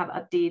we can have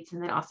updates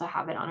and then also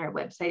have it on our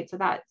website. So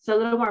that's a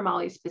little more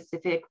Maui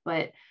specific,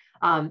 but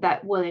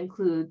that will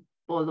include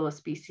BOLO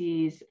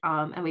species,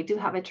 and we do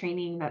have a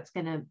training that's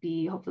going to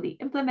be hopefully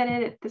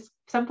implemented at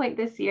some point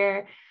this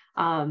year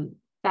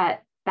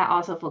that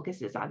also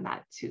focuses on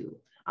that too.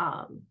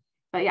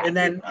 But yeah. And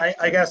then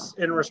I guess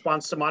in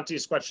response to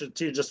Monty's question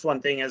too, just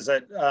one thing is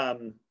that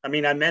I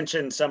mean, I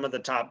mentioned some of the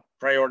top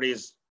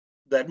priorities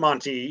that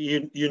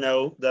Monty, you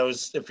know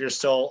those if you're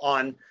still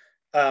on,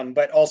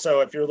 but also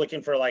if you're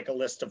looking for like a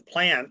list of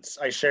plants,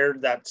 I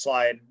shared that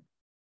slide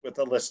with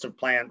a list of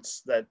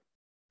plants that,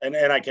 and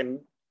I can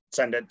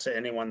send it to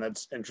anyone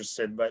that's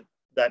interested, but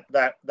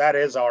that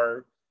is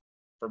our,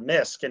 for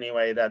MISC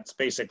anyway, that's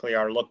basically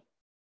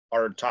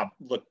our top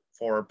look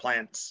for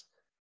plants,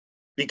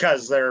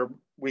 because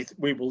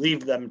we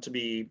believe them to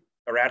be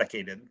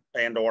eradicated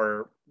and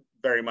or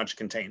very much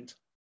contained.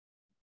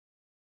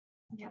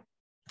 Yeah.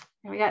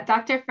 And we got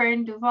Dr.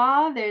 Fern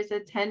Duval. There's a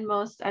 10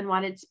 most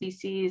unwanted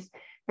species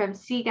from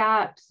sea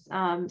gaps.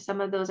 Some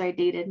of those are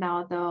dated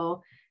now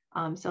though.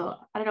 So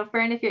I don't know,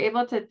 Fern, if you're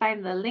able to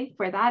find the link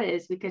where that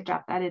is, we could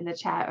drop that in the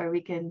chat, or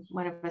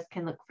one of us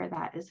can look for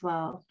that as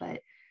well.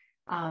 But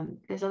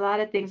there's a lot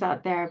of things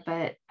out there,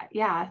 but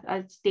yeah,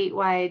 a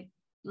statewide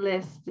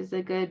list is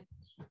a good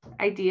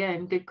idea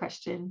and good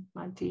question,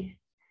 Monty,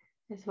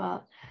 as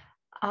well.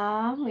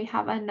 We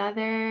have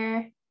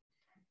another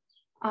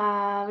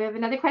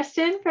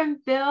question from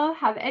Bill.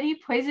 Have any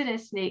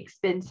poisonous snakes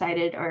been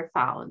sighted or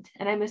found?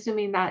 And I'm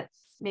assuming that's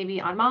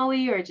maybe on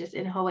Maui or just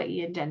in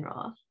Hawaii in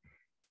general.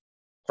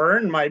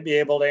 Fern might be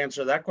able to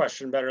answer that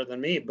question better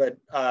than me, but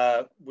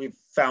we've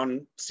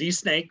found sea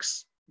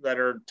snakes that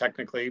are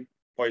technically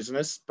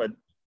poisonous, but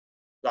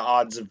the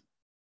odds of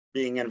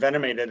being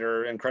envenomated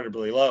are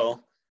incredibly low.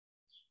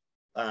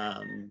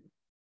 And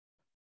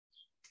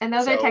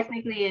those are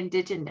technically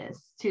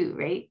indigenous too,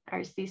 right?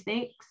 Our sea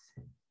snakes?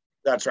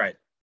 That's right.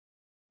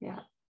 Yeah.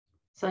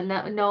 So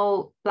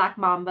no black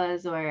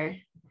mambas or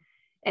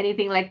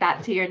anything like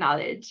that to your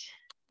knowledge?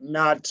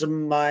 Not to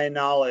my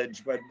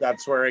knowledge, but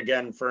that's where,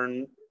 again,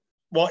 Fern,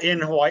 well, in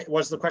Hawaii,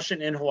 was the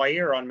question in Hawaii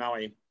or on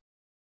Maui?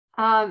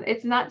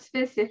 It's not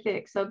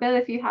specific. So Bill,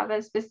 if you have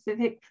a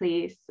specific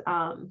place.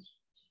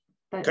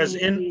 Because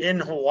in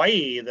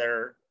Hawaii,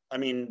 I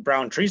mean,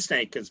 brown tree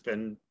snake has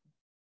been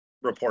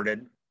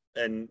reported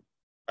and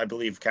I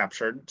believe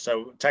captured.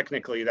 So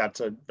technically that's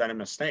a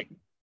venomous snake.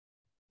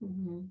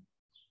 Mm-hmm.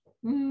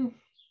 Mm-hmm.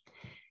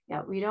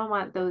 Yeah, we don't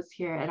want those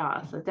here at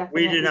all. So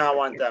definitely. We do not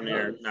want them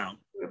here, no.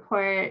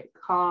 Report,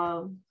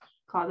 call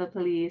the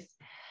police.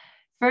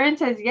 Fern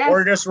says yes.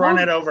 Or just run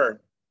it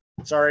over.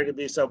 Sorry to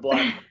be so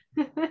blunt.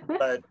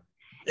 But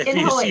if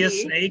you see a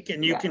snake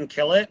and you can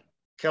kill it,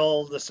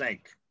 kill the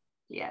snake.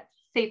 Yes,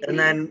 safely. And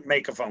then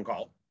make a phone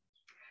call.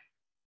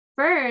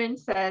 Fern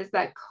says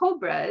that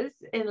cobras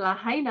in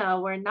Lahaina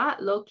were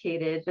not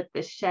located, but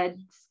the shed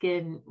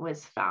skin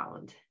was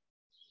found.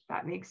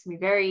 That makes me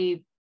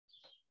very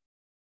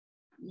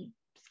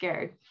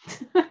scared.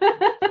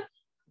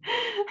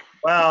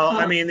 Well,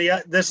 I mean,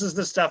 this is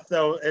the stuff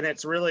though, and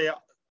it's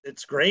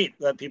great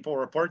that people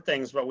report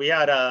things, but we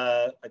had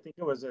I think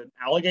it was an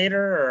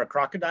alligator or a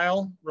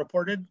crocodile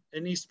reported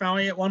in East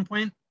Maui at one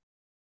point,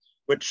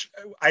 which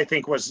I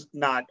think was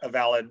not a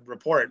valid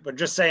report, but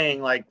just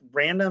saying like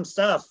random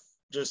stuff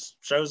just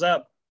shows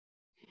up.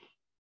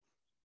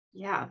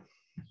 Yeah,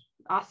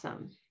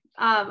 awesome.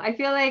 I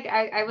feel like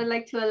I would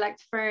like to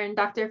elect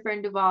Dr.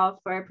 Fern Duval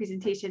for a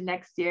presentation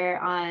next year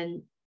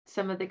on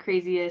some of the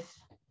craziest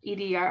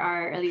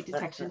EDRR early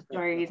detection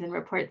stories and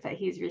reports that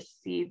he's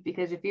received,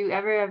 because if you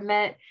ever have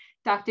met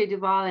Dr.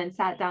 Duval and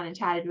sat down and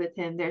chatted with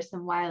him, there's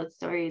some wild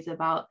stories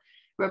about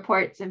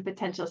reports and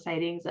potential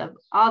sightings of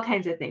all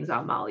kinds of things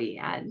on Maui.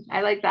 And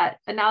I like that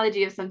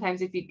analogy of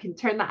sometimes if you can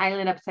turn the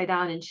island upside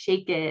down and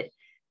shake it,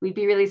 we'd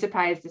be really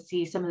surprised to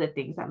see some of the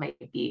things that might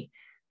be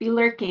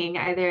lurking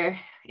either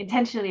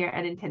intentionally or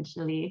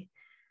unintentionally.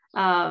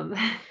 Bill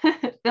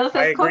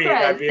says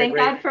cobras. Thank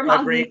God for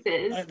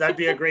mongooses. That'd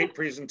be a great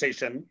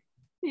presentation.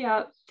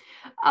 Yeah.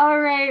 All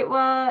right.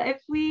 Well,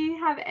 if we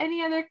have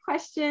any other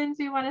questions,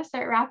 we want to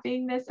start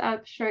wrapping this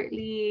up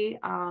shortly.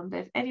 But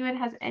if anyone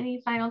has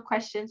any final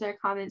questions or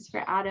comments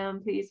for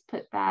Adam, please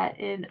put that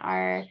in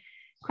our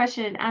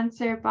question and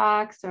answer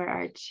box or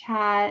our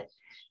chat,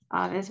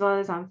 as well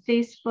as on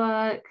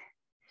Facebook.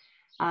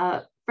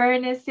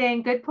 Fern is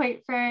saying, good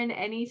point, Fern.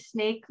 Any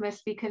snake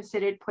must be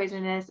considered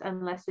poisonous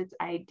unless it's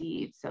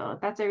ID'd. So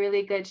that's a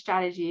really good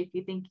strategy. If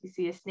you think you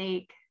see a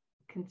snake,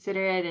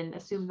 consider it and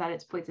assume that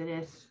it's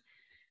poisonous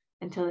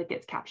until it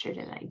gets captured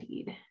and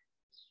ID'd.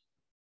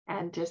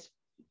 And just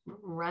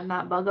run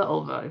that bugger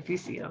over if you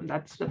see them.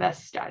 That's the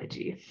best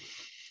strategy.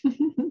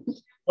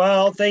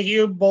 Well, thank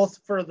you both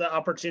for the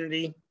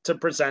opportunity to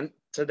present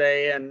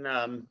today.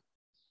 And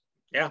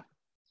yeah,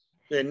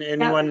 and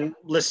anyone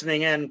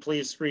listening in,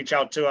 please reach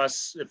out to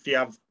us if you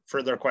have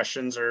further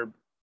questions or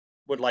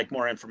would like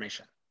more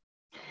information.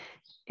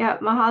 Yeah,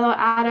 mahalo,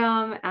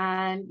 Adam.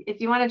 And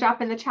if you want to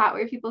drop in the chat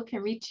where people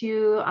can reach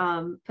you,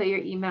 put your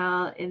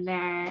email in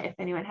there. If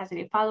anyone has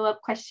any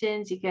follow-up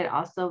questions, you could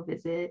also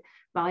visit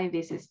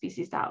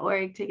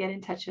MauiInvasiveSpecies.org to get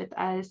in touch with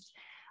us.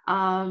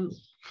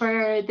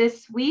 For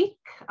this week,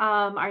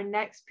 our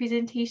next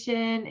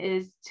presentation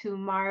is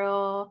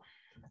tomorrow.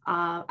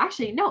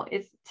 Actually, no,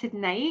 it's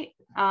tonight.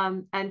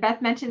 And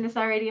Beth mentioned this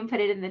already and put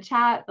it in the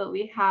chat, but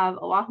we have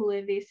Oahu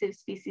Invasive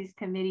Species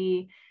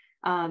Committee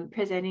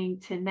presenting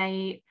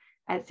tonight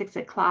at 6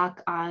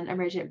 o'clock on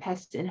emergent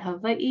pests in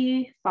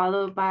Hawaii,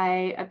 followed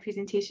by a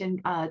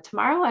presentation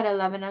tomorrow at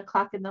 11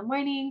 o'clock in the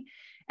morning.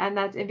 And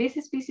that's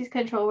invasive species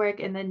control work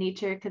in the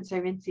Nature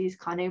Conservancy's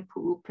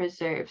Kanepu'u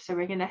Preserve. So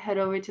we're going to head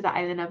over to the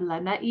island of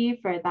Lanai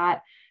for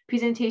that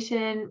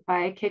presentation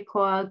by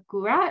Kekoa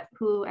Gurat,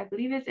 who I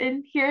believe is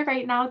in here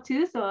right now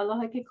too. So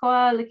aloha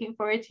Kekoa, looking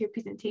forward to your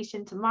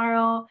presentation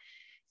tomorrow.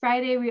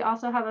 Friday, we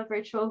also have a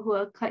virtual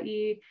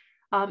huaka'i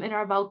in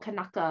our Vau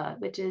Kanaka,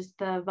 which is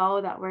the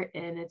Vau that we're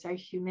in. It's our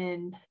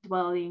human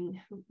dwelling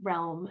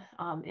realm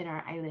in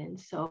our island.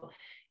 So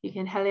you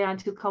can hele on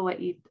to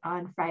Kauai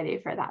on Friday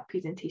for that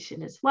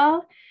presentation as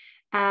well.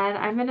 And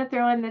I'm going to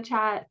throw in the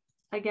chat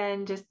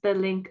again, just the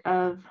link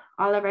of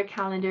all of our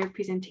calendar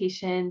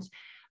presentations.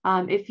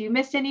 If you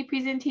missed any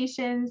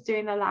presentations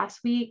during the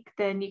last week,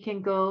 then you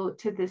can go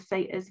to the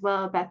site as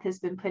well. Beth has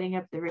been putting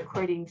up the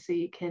recordings so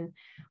you can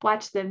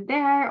watch them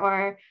there,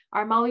 or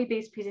our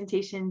Maui-based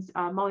presentations,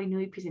 Maui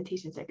Nui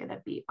presentations are going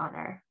to be on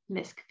our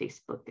MISC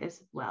Facebook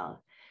as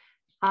well.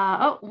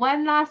 Oh,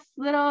 one last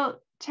little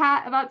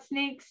chat about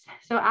snakes.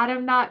 So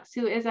Adam Knox,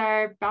 who is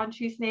our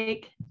boundary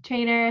snake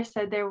trainer,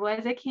 said there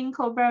was a king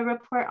cobra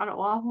report on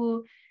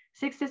Oahu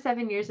 6 to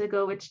 7 years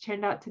ago, which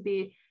turned out to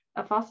be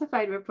a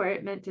falsified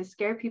report meant to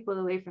scare people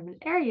away from an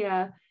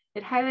area.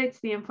 It highlights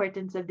the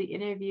importance of the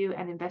interview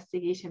and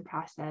investigation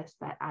process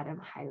that Adam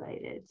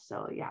highlighted.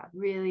 So yeah,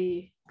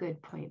 really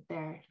good point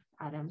there,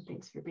 Adam.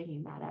 Thanks for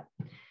bringing that up.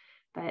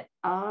 But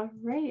all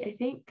right, I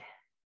think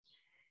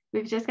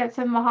we've just got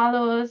some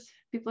mahalos,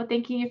 people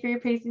thanking you for your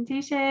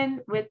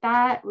presentation. With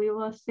that, we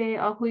will say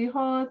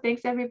ahuiho.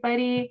 Thanks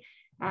everybody.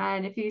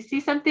 And if you see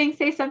something,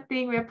 say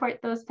something, report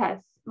those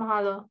pests.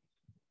 Mahalo.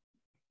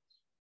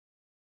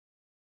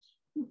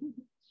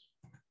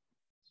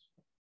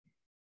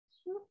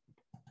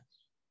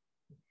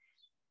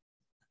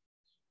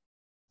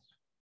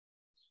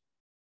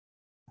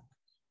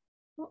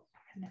 Oh,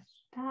 I'm gonna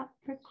stop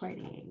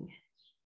recording.